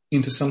over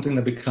into something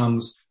that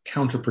becomes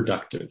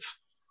counterproductive.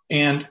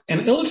 And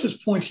Illich's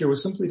point here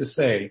was simply to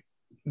say,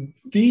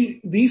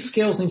 these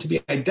scales need to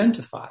be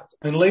identified.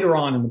 And later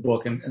on in the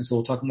book, and so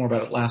we'll talk more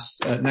about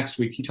it next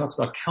week, he talks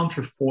about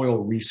counterfoil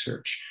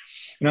research.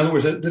 In other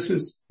words, this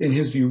is, in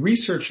his view,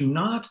 research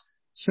not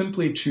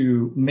simply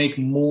to make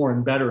more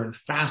and better and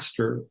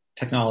faster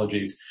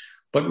technologies,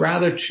 but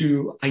rather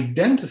to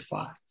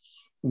identify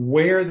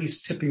where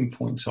these tipping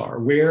points are,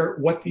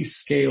 what these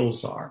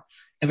scales are.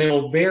 And they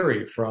will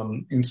vary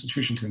from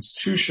institution to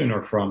institution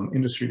or from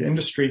industry to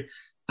industry.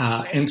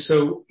 And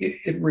so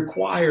it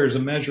requires a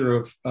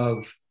measure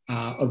of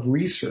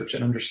research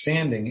and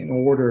understanding in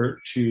order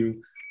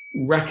to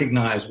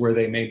recognize where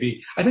they may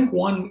be. I think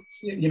one,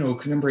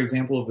 contemporary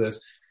example of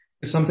this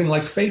is something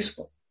like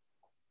Facebook.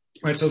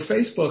 Right. So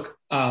Facebook,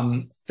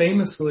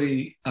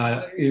 famously,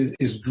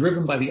 is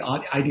driven by the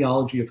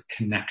ideology of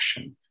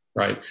connection,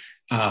 right?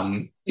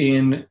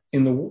 In the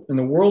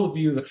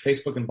worldview that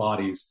Facebook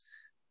embodies,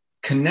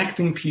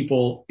 connecting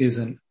people is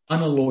an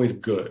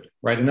unalloyed good,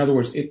 right? In other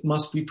words, it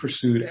must be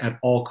pursued at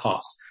all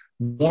costs.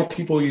 The more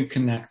people you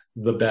connect,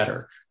 the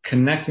better.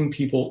 Connecting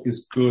people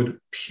is good,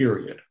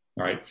 period,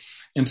 right?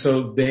 And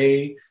so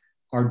they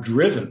are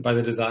driven by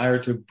the desire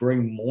to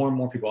bring more and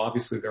more people.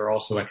 Obviously, there are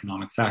also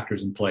economic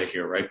factors in play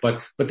here, right?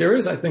 But there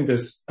is, I think,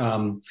 this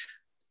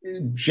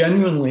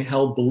genuinely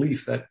held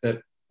belief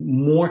that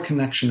more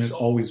connection is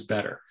always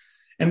better.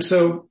 And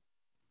so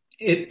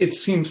it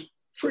seems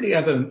pretty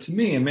evident to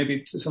me, and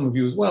maybe to some of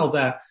you as well,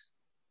 that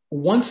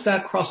once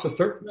that crossed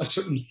a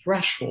certain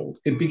threshold,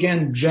 it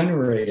began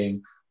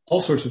generating all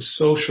sorts of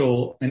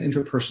social and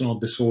interpersonal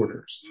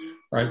disorders,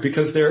 right?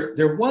 Because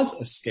there was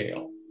a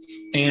scale,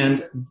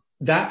 and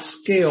that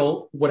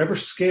scale, whatever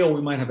scale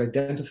we might have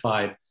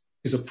identified,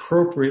 is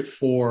appropriate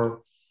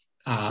for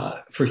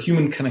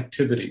human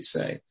connectivity,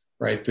 say,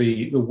 right?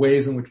 The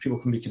ways in which people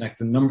can be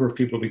connected, the number of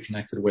people to be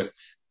connected with,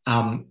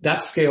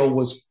 that scale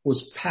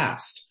was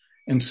passed.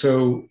 And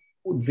so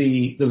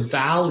the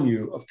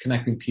value of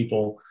connecting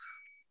people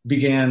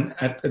began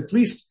at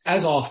least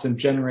as often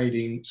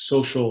generating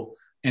social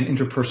and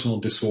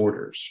interpersonal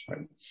disorders,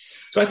 right?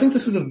 So I think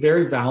this is a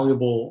very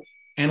valuable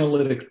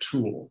analytic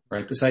tool,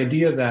 right? This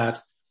idea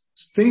that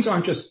things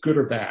aren't just good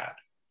or bad,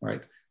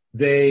 right?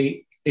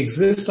 They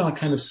exist on a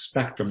kind of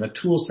spectrum, that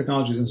tools,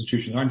 technologies,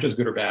 institutions aren't just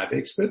good or bad.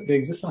 They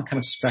exist on a kind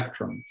of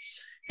spectrum,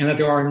 and that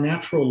there are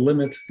natural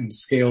limits and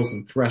scales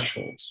and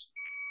thresholds,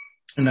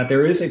 and that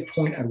there is a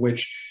point at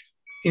which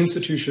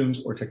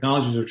institutions or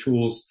technologies or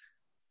tools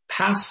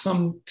pass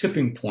some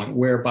tipping point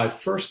whereby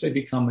first they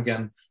become,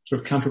 again,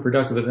 sort of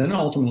counterproductive and then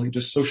ultimately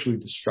just socially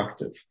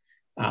destructive.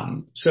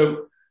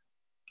 So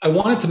I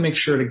wanted to make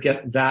sure to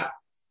get that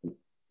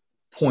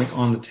point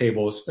on the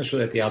table,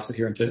 especially at the outset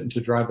here, and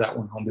to drive that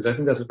one home, because I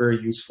think that's a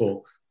very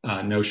useful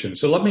notion.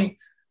 So let me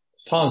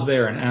pause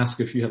there and ask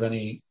if you have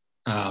any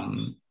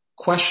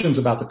questions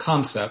about the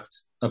concept,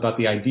 about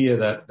the idea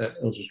that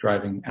Illich is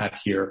driving at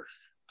here,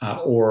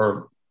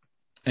 or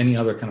any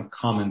other kind of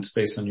comments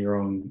based on your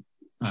own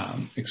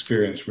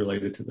experience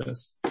related to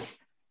this.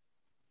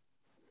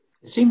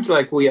 It seems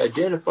like we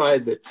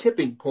identified the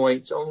tipping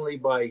points only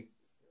by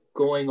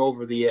going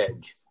over the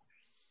edge.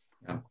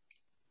 Yeah.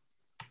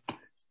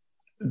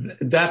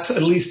 That's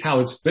at least how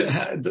it's been,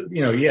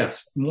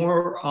 yes,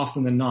 more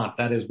often than not,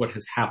 that is what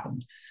has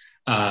happened.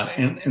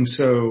 And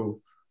so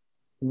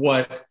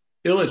what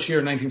Illich here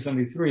in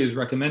 1973 is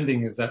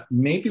recommending is that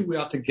maybe we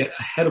ought to get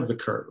ahead of the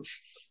curve,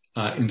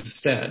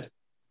 instead,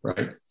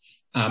 right?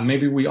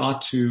 Maybe we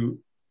ought to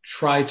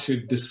try to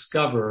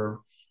discover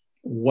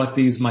what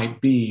these might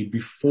be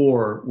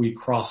before we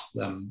cross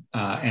them,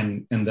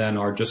 and then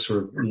are just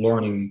sort of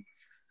learning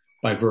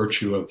by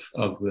virtue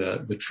of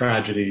the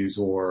tragedies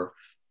or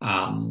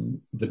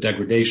the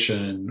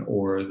degradation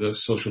or the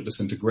social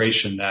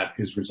disintegration that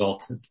is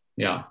resulted.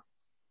 Yeah.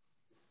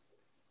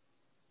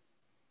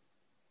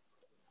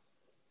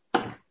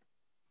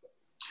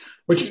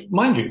 Which,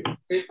 mind you,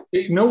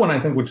 no one I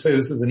think would say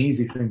this is an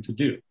easy thing to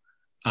do.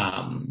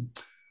 And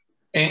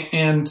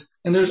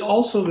there's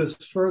also this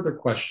further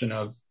question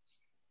of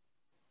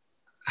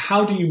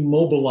how do you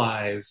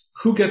mobilize,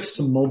 who gets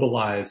to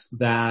mobilize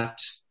that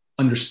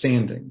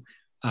understanding,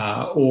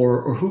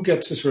 or who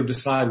gets to sort of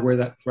decide where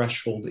that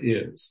threshold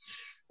is,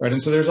 right?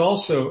 And so there's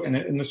also,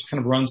 and this kind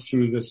of runs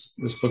through this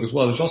book as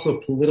well, there's also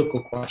a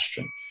political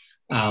question,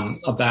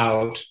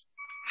 about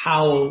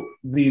how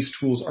these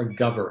tools are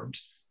governed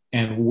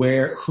and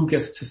who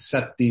gets to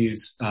set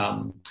these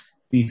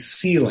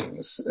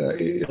ceilings.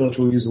 Illich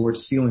will use the word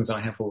ceilings on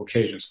a handful of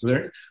occasions.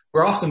 So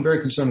we're often very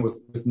concerned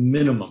with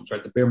minimums,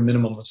 right? The bare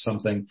minimum of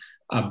something,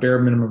 bare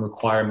minimum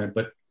requirement.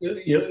 But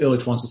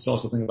Illich wants us to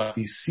also think about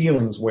these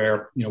ceilings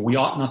where, we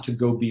ought not to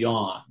go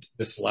beyond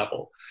this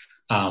level.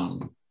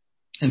 And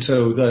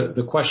so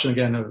the question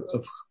again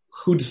of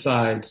who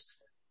decides,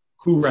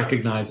 who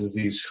recognizes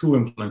these, who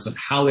implements them,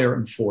 how they are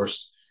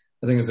enforced,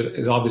 I think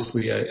is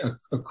obviously a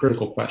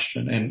critical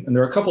question. And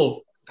there are a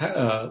couple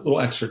of little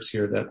excerpts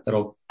here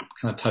that'll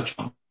kind of touch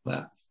on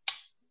that.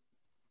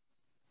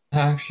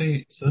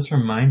 Actually, so this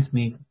reminds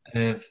me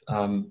of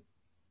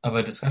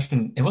a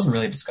discussion. It wasn't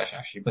really a discussion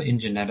actually, but in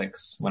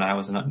genetics when I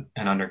was an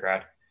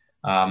undergrad.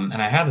 And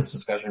I had this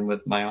discussion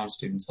with my own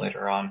students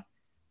later on,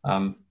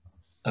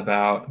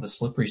 about the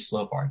slippery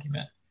slope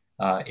argument,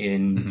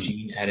 in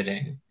gene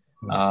editing.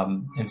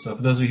 And so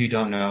for those of you who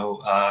don't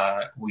know,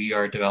 we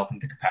are developing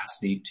the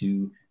capacity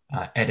to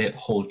edit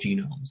whole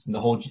genomes. And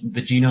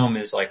the genome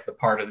is like the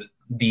part of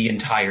the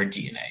entire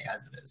DNA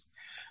as it is.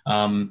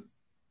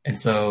 And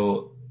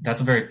so that's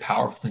a very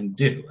powerful thing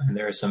to do. And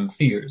there are some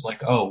fears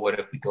like, oh, what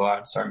if we go out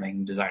and start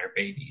making designer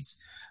babies?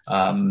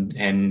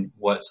 And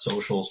what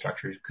social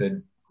structures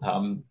could,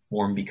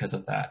 form because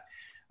of that.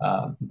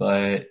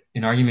 But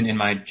an argument in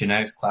my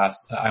genetics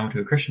class, I went to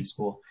a Christian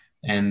school,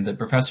 and the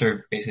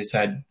professor basically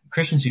said,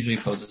 Christians usually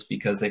oppose this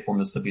because they form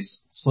the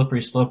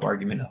slippery slope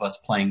argument of us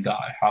playing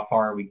God. How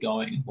far are we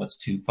going? What's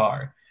too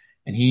far?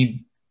 And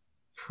he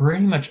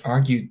pretty much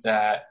argued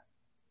that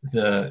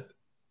the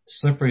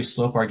slippery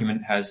slope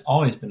argument has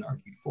always been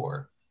argued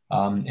for.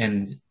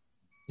 And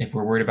if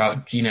we're worried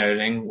about gene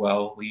editing,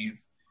 well, we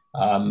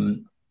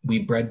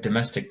bred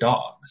domestic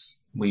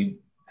dogs. We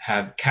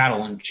have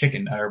cattle and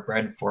chicken that are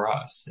bred for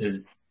us.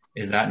 Is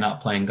that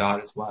not playing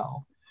God as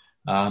well?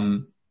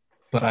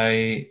 But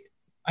I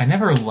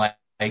never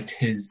liked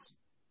his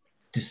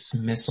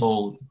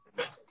dismissal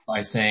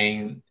by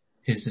saying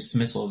his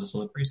dismissal of the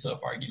slippery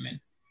slope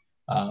argument.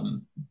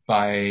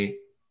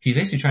 He's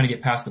basically trying to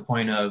get past the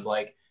point of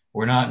like,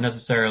 we're not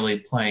necessarily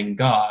playing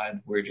God.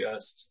 We're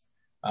just,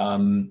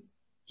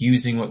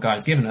 using what God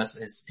has given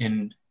us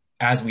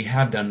as we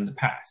have done in the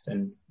past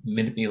and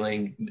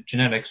manipulating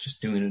genetics,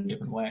 just doing it in a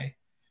different way.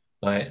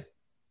 But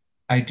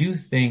I do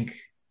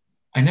think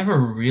I never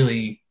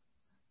really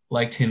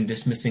liked him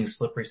dismissing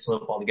slippery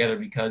slope altogether,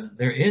 because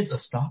there is a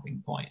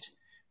stopping point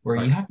where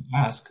you have to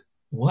ask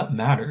what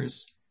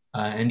matters.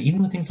 And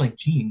even with things like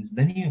genes,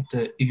 then you have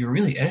to, if you're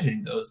really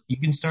editing those, you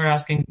can start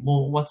asking,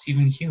 well, what's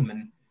even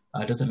human?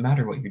 Does it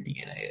matter what your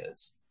DNA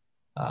is?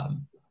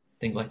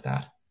 Things like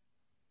that.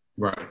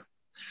 Right.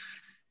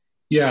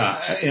 Yeah.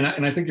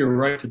 And I think you're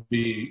right to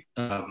be,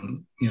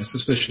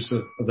 suspicious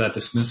of that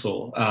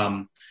dismissal.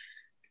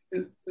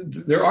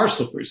 There are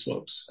slippery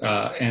slopes.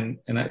 And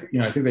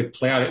I think they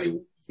play out.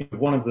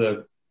 One of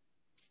the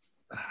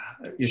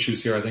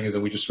issues here, I think, is that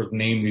we just sort of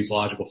name these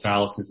logical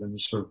fallacies and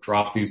just sort of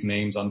drop these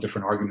names on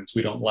different arguments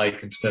we don't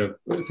like instead of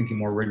thinking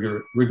more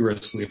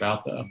rigorously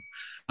about them.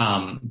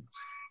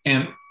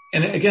 And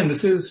again,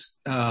 this is,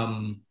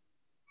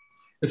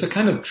 it's a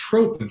kind of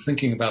trope in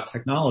thinking about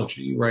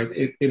technology, right?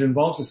 It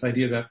involves this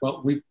idea that,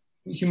 well,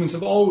 humans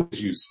have always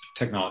used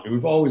technology.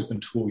 We've always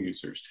been tool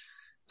users.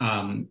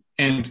 And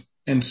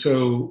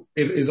so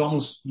it is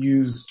almost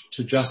used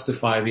to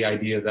justify the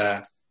idea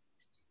that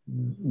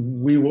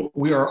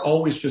we are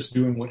always just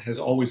doing what has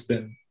always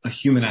been a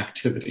human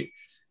activity.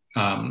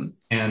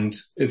 And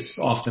it's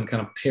often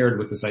kind of paired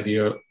with this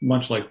idea,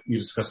 much like you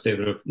discussed,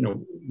 David, of,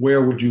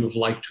 where would you have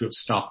liked to have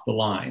stopped the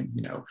line,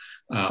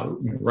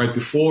 right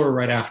before or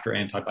right after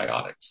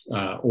antibiotics,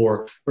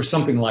 or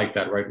something like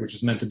that, right? Which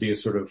is meant to be a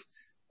sort of,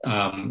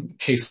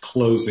 case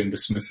closing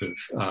dismissive,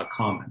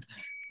 comment.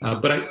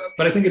 But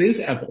I think it is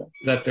evident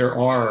that there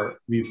are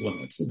these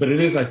limits, but it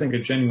is, I think, a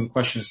genuine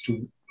question as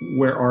to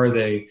where are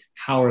they?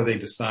 How are they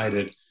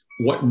decided?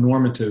 What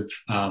normative,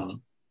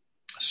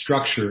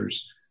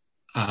 structures,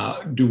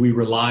 do we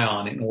rely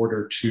on in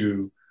order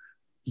to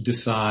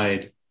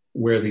decide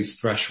where these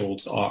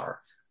thresholds are.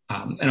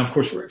 And of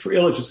course, for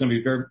Illich, it's going to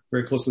be very,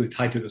 very closely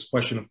tied to this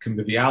question of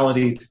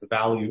conviviality, to the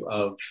value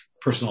of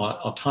personal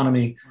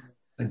autonomy,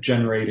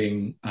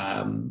 generating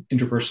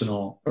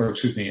personal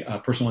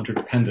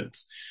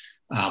interdependence.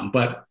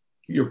 But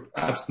you're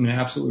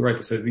absolutely right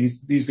to say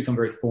these become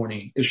very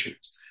thorny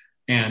issues.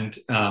 And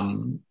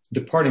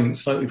departing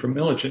slightly from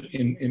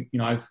Illich,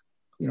 I've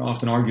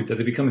often argued that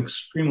they become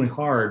extremely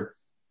hard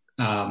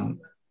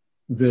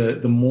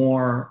the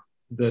more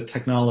the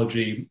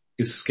technology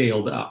is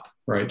scaled up,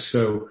 right?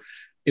 So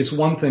it's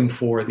one thing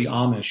for the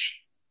Amish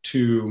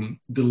to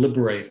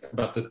deliberate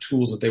about the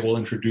tools that they will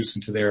introduce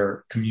into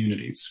their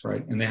communities,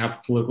 right? And they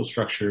have political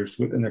structures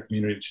within their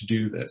community to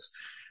do this.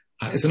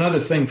 It's another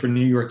thing for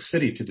New York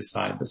City to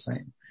decide the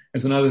same.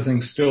 It's another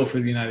thing still for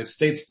the United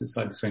States to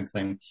decide the same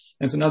thing. And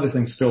it's another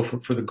thing still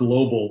for the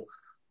global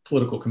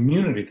political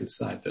community to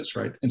decide this,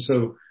 right? And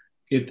so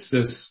it's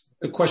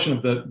a question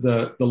of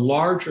the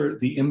larger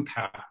the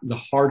impact, the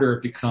harder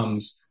it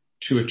becomes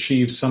to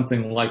achieve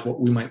something like what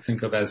we might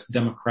think of as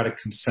democratic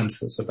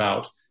consensus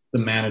about the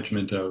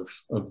management of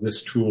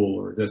this tool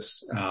or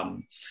this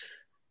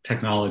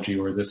technology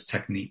or this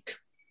technique,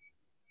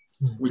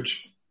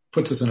 which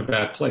puts us in a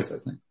bad place, I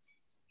think.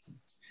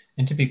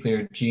 And to be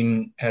clear,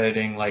 gene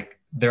editing,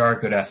 there are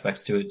good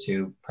aspects to it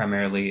too,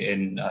 primarily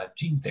in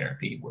gene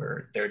therapy,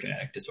 where there are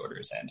genetic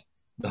disorders, and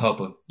the hope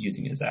of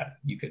using it is that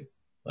you could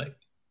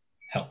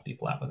help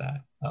people out with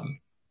that. I'm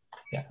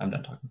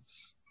done talking.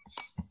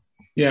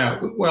 Yeah,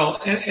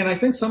 well, and I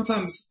think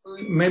sometimes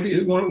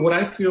maybe what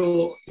I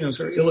feel,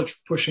 sort of Illich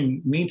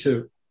pushing me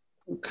to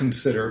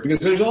consider, because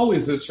there's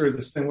always this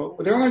thing, well,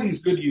 there are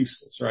these good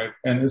uses, right?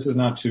 And this is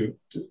not to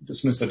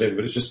dismiss that data,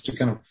 but it's just to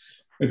kind of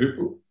maybe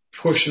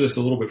push this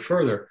a little bit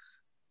further.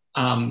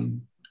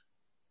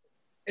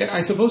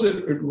 I suppose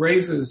it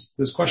raises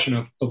this question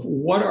of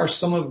what are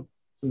some of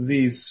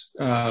these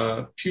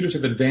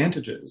putative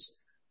advantages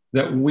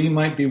that we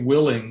might be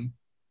willing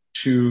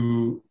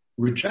to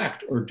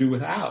reject or do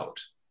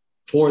without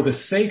for the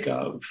sake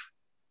of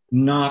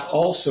not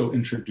also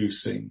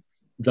introducing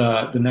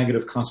the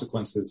negative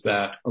consequences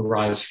that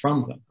arise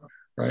from them,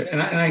 right?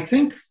 And I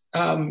think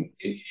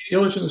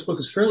Illich in this book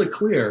is fairly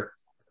clear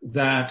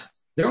that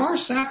there are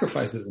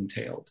sacrifices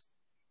entailed,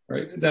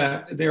 right?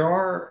 That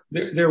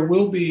there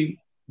will be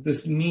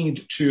this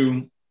need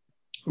to,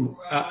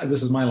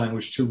 this is my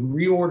language, to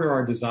reorder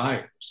our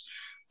desires,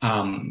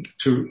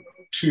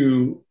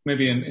 to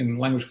maybe in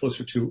language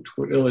closer to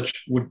what Illich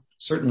would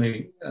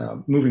certainly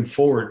moving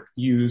forward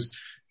use,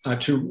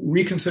 to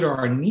reconsider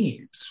our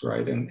needs,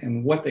 right,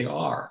 and what they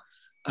are,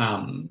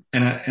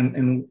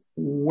 and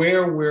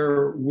where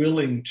we're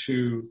willing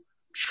to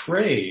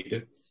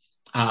trade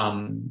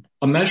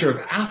a measure of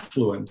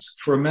affluence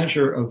for a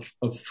measure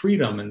of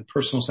freedom and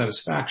personal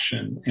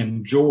satisfaction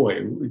and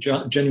joy,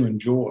 genuine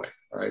joy,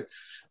 right?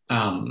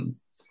 And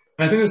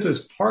I think this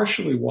is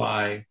partially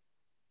why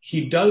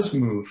he does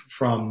move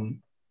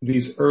from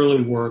these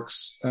early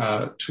works,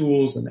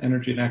 tools and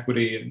energy and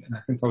equity, and I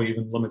think probably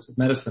even limits of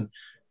medicine,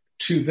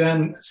 to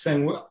then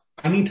saying, well,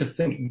 I need to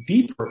think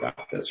deeper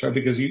about this, right?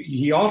 Because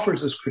he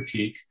offers this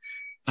critique.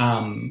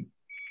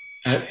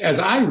 As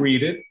I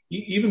read it,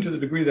 even to the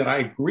degree that I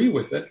agree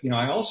with it,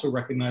 I also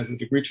recognize the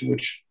degree to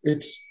which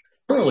it's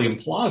thoroughly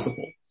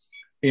implausible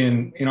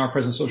in our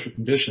present social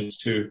conditions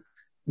to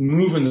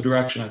move in the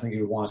direction I think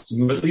he wants to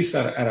move, at least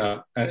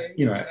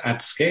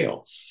at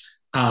scale.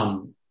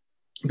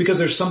 Because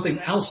there's something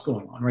else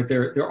going on, right?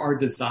 There are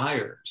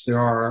desires. There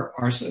are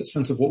our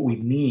sense of what we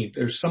need.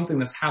 There's something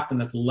that's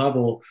happened at the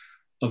level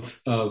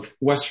of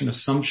Western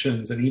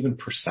assumptions and even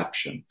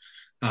perception,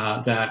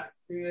 that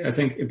I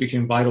think it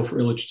became vital for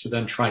Illich to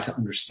then try to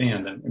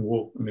understand. And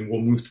we'll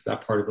move to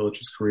that part of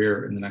Illich's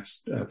career in the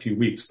next few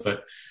weeks.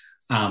 But,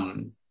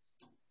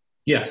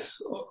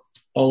 yes,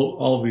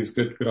 all of these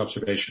good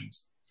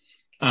observations.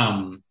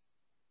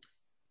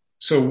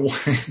 So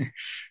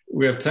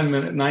we have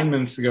 9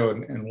 minutes to go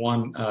and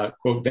one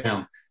quote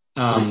down.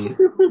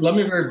 Let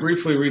me very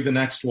briefly read the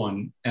next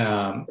one.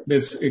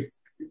 It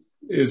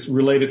is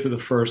related to the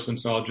first, and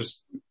so I'll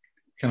just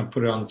kind of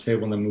put it on the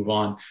table and then move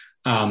on.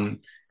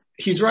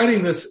 He's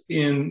writing this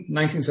in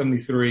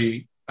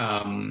 1973.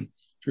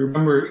 If you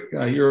remember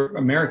your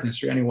American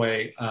history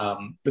anyway,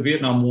 the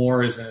Vietnam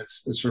War is in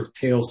its sort of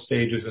tail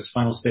stages, its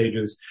final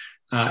stages.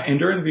 And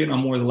during the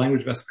Vietnam War, the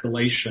language of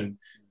escalation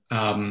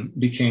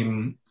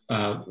became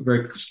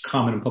very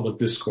common in public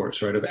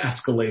discourse, right, of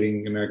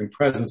escalating the American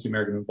presence, the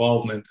American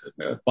involvement,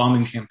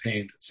 bombing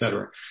campaigns, et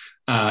cetera.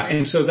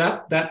 And so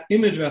that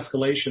image of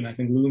escalation, I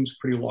think, looms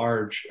pretty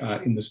large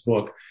in this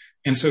book.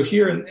 And so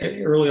here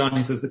early on,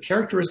 he says the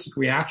characteristic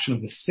reaction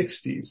of the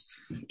 60s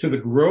to the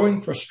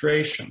growing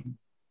frustration,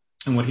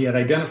 and what he had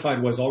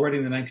identified was already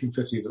in the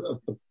 1950s,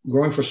 a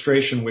growing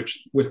frustration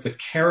with the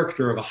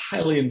character of a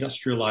highly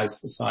industrialized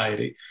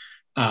society.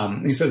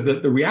 He says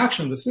that the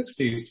reaction of the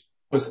 60s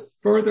was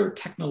further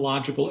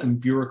technological and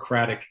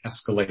bureaucratic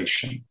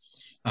escalation.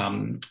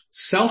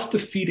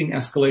 Self-defeating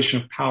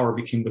escalation of power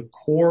became the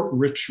core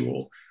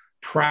ritual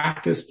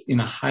practiced in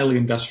highly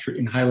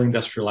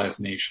industrialized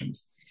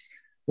nations.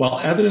 While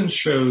evidence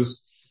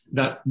shows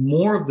that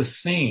more of the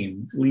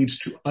same leads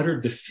to utter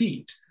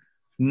defeat,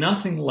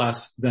 nothing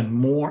less than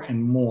more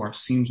and more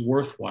seems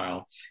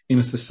worthwhile in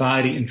a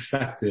society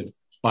infected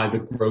by the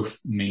growth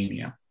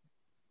mania.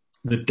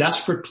 The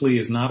desperate plea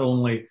is not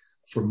only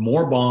for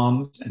more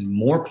bombs and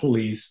more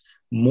police,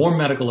 more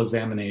medical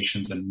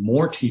examinations and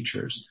more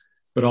teachers,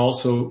 but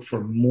also for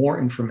more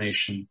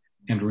information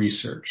and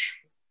research.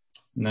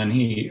 And then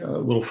he, a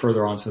little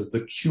further on, says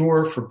the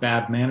cure for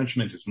bad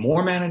management is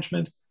more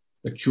management.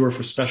 The cure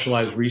for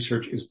specialized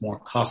research is more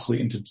costly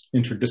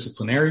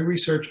interdisciplinary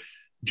research,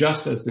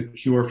 just as the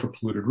cure for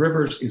polluted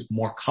rivers is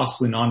more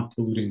costly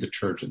non-polluting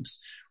detergents.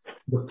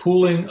 The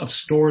pooling of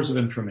stores of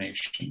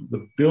information,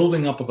 the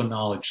building up of a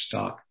knowledge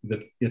stock, the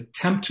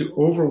attempt to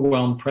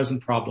overwhelm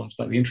present problems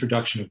by the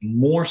introduction of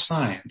more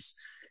science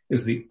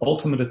is the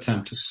ultimate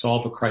attempt to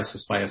solve a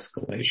crisis by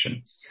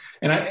escalation.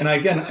 And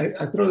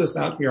I throw this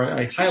out here.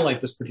 I highlight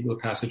this particular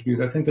passage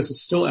because I think this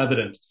is still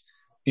evident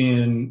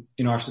in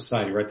our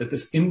society, right? That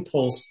this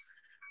impulse,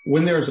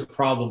 when there is a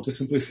problem, to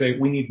simply say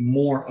we need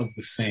more of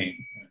the same,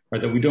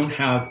 right? That we don't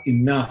have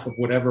enough of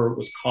whatever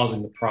was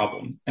causing the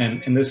problem.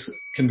 And this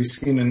can be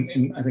seen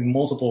in I think,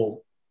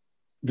 multiple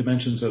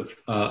dimensions of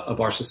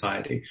our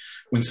society.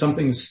 When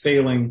something is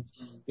failing,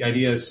 the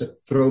idea is to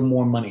throw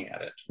more money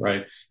at it,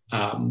 right?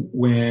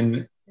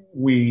 When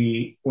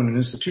an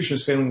institution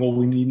is failing, well,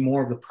 we need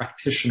more of the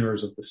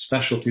practitioners of the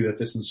specialty that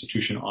this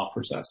institution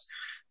offers us.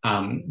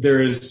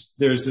 There's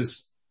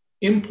this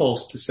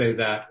impulse to say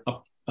that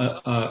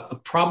a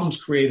problem's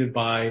created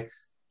by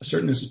a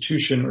certain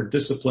institution or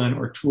discipline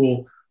or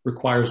tool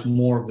requires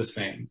more of the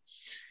same.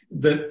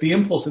 The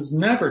impulse is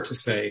never to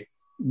say,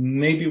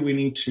 maybe we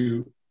need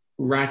to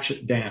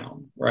ratchet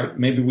down, right?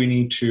 Maybe we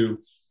need to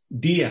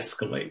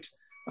de-escalate.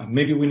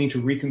 Maybe we need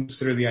to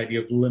reconsider the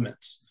idea of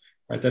limits,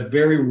 right? That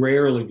very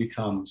rarely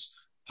becomes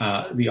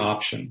the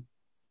option.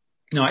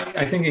 Now,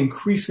 I think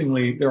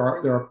increasingly there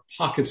are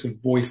pockets of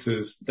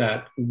voices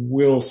that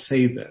will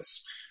say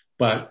this,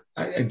 but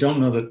I don't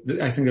know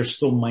that. I think there's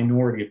still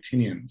minority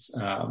opinions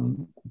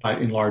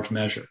in large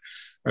measure,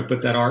 right?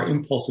 But that our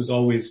impulse is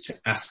always to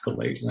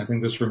escalate, and I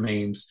think this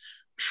remains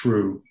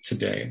true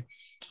today.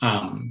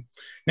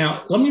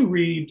 Now, let me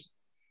read.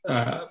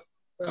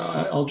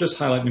 I'll just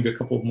highlight maybe a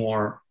couple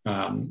more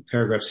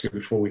paragraphs here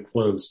before we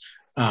close.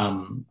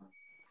 I'm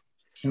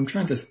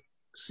trying to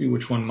see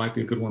which one might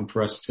be a good one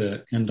for us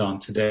to end on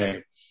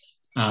today.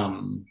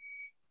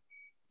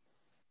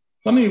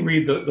 Let me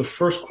read the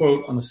first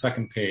quote on the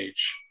second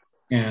page,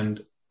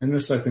 and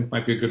this I think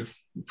might be a good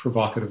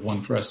provocative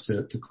one for us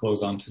to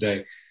close on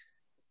today.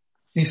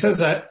 He says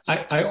that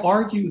I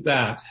argue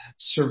that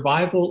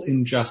survival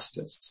in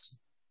justice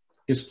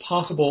is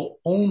possible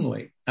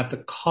only at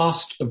the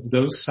cost of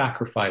those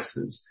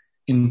sacrifices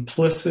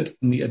implicit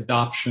in the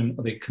adoption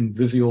of a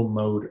convivial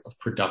mode of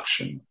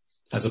production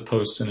as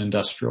opposed to an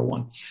industrial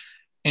one,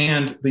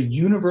 and the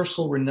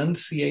universal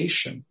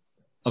renunciation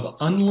of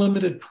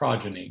unlimited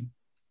progeny,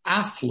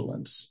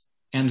 affluence,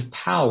 and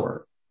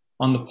power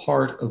on the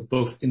part of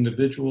both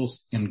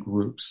individuals and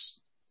groups.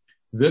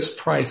 This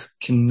price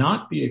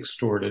cannot be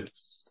extorted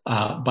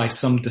by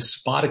some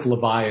despotic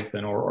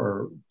leviathan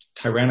or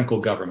tyrannical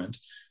government,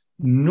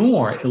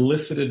 nor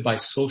elicited by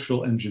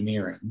social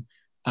engineering,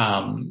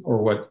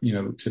 or what,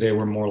 today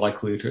we're more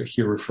likely to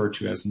hear referred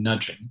to as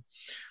nudging.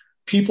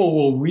 People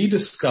will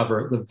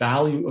rediscover the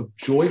value of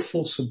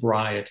joyful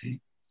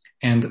sobriety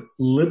and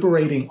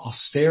liberating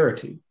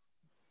austerity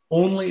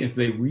only if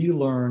they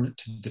relearn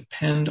to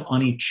depend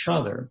on each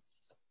other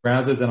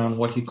rather than on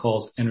what he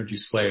calls energy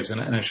slaves.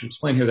 And I should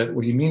explain here that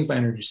what he means by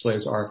energy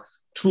slaves are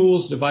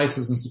tools,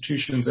 devices,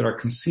 institutions that are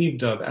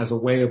conceived of as a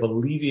way of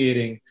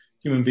alleviating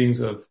human beings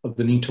of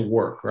the need to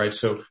work, right?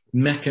 So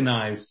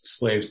mechanized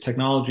slaves,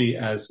 technology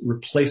as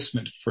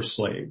replacement for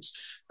slaves.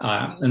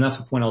 And that's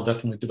a point I'll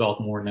definitely develop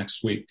more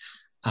next week.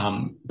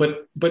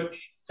 But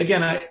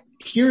again,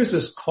 here is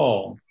this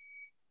call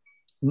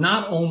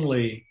not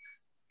only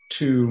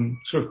to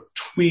sort of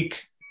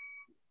tweak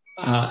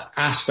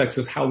aspects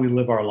of how we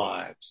live our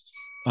lives,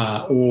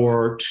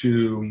 or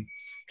to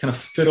kind of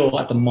fiddle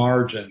at the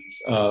margins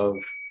of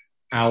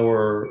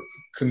our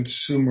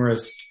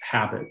consumerist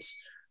habits.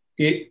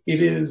 It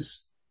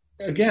is,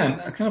 again,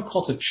 a kind of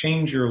call to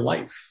change your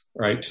life,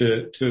 right?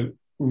 To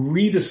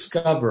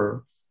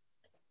rediscover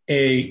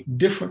a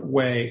different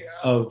way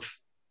of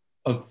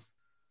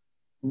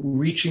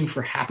reaching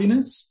for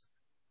happiness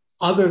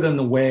other than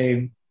the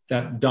way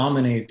that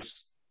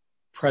dominates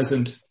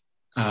present,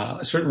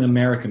 certainly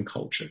American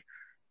culture,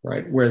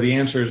 right? Where the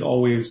answer is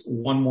always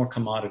one more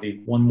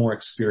commodity, one more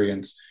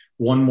experience,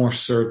 one more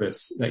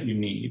service that you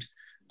need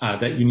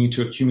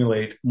to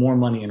accumulate more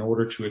money in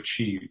order to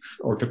achieve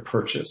or to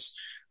purchase.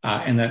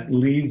 And that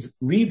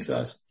leads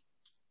us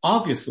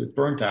obviously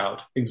burnt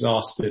out,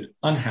 exhausted,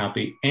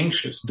 unhappy,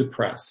 anxious,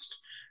 depressed,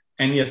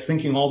 and yet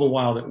thinking all the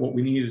while that what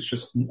we need is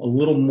just a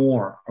little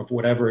more of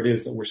whatever it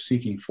is that we're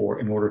seeking for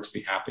in order to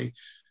be happy.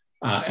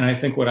 And I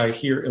think what I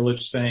hear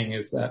Illich saying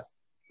is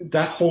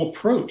that whole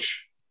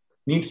approach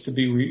needs to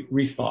be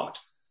rethought.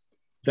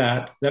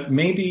 That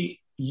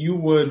maybe you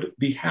would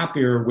be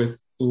happier with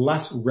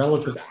less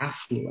relative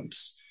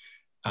affluence,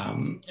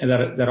 and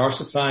that our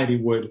society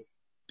would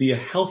be a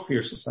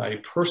healthier society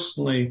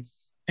personally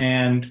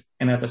and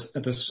at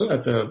the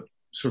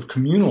sort of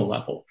communal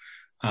level,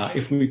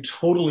 if we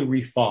totally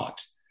rethought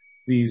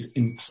these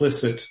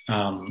implicit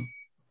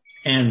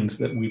ends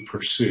that we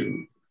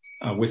pursue,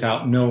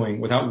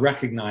 without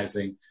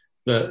recognizing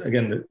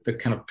the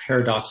kind of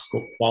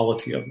paradoxical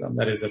quality of them.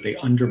 That is, that they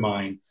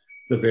undermine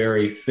the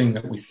very thing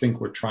that we think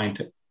we're trying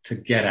to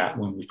get at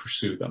when we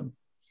pursue them.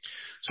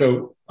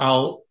 So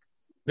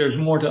there's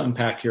more to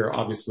unpack here,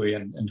 obviously,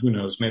 and who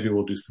knows, maybe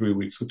we'll do 3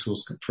 weeks with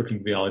tools for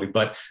conviviality.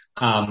 But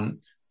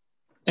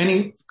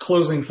any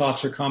closing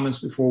thoughts or comments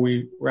before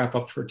we wrap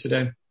up for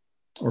today,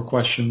 or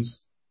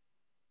questions?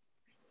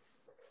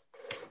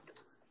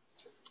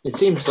 It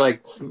seems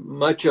like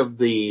much of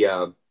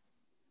the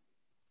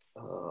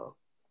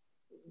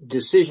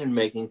decision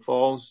making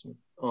falls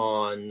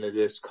on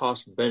this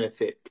cost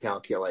benefit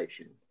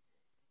calculation.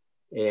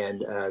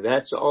 And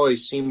that's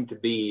always seemed to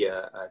be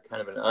a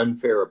kind of an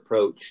unfair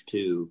approach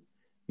to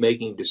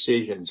making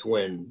decisions,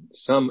 when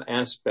some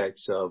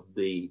aspects of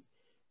the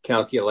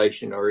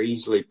calculation are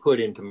easily put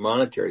into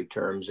monetary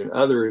terms and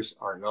others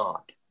are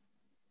not.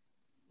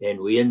 And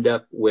we end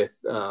up with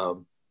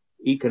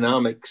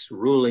economics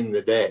ruling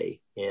the day.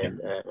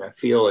 And I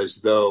feel as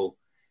though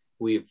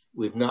we've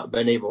not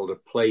been able to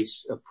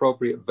place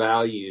appropriate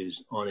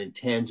values on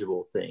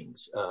intangible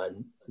things,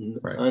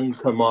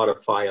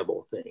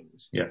 uncommodifiable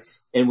things.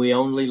 Yes. And we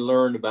only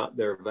learn about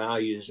their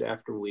values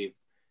after we've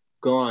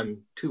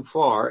gone too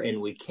far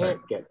and we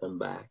can't get them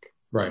back.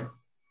 Right.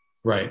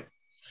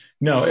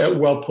 No,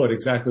 well put.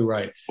 Exactly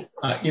right.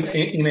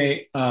 In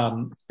a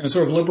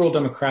sort of liberal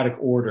democratic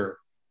order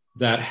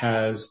that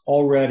has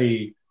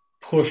already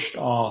pushed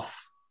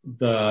off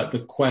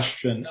the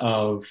question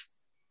of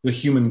the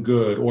human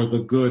good or the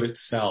good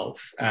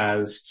itself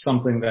as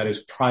something that is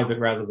private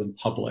rather than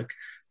public,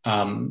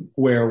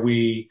 where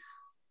we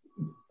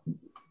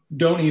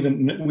don't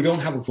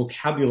have a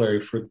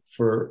vocabulary for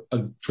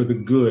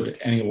the good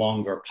any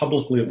longer,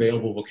 publicly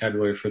available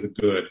vocabulary for the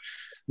good.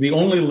 The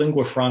only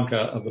lingua franca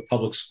of the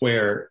public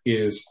square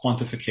is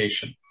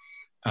quantification.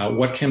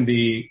 What can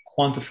be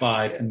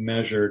quantified and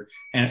measured,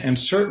 and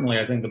certainly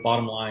I think the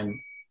bottom line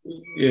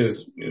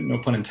is, no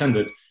pun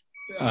intended,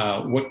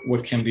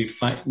 what can be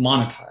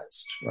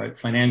monetized, right?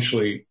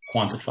 Financially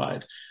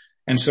quantified.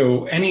 And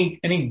so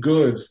any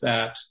goods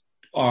that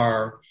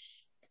are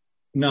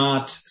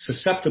not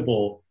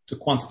susceptible to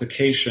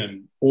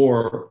quantification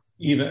or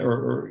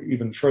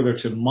even further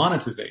to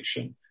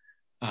monetization,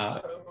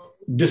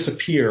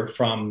 disappear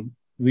from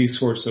these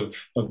sorts of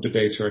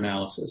debates or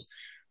analysis,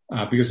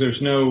 because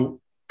there's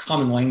no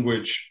common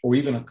language or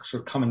even a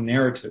sort of common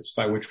narratives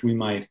by which we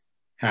might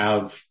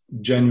have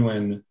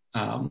genuine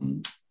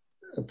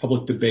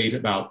public debate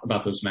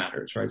about those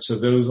matters, right? So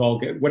those all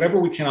get, whatever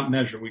we cannot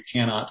measure, we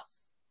cannot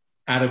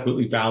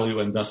adequately value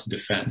and thus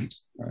defend,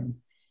 right?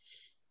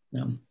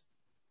 Yeah.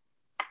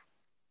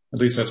 At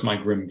least that's my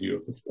grim view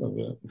of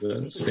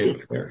the state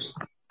of affairs.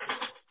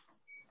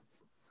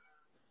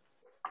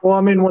 Well,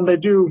 I mean, when they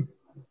do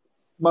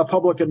my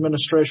public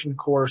administration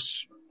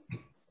course,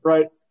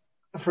 right,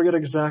 I forget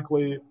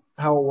exactly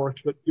how it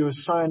worked, but you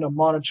assign a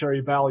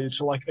monetary value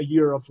to like a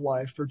year of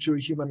life or to a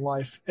human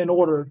life in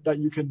order that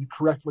you can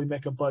correctly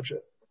make a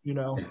budget, you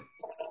know?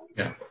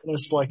 Yeah. And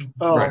it's like,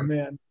 oh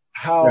man,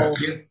 how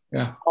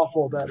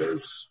awful that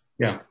is.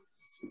 Yeah.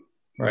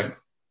 Right.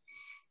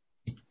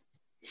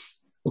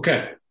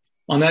 Okay.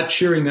 On that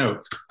cheery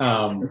note,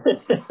 I'll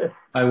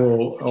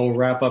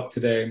wrap up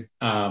today,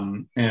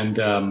 and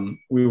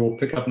we will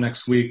pick up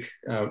next week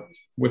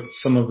with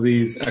some of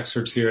these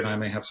excerpts here, and I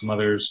may have some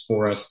others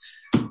for us.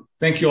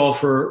 Thank you all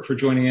for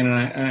joining in,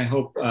 and I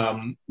hope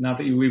not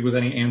that you leave with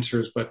any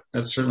answers, but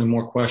certainly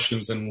more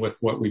questions than with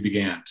what we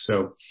began.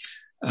 So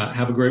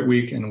have a great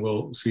week, and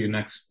we'll see you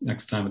next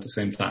time at the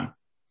same time.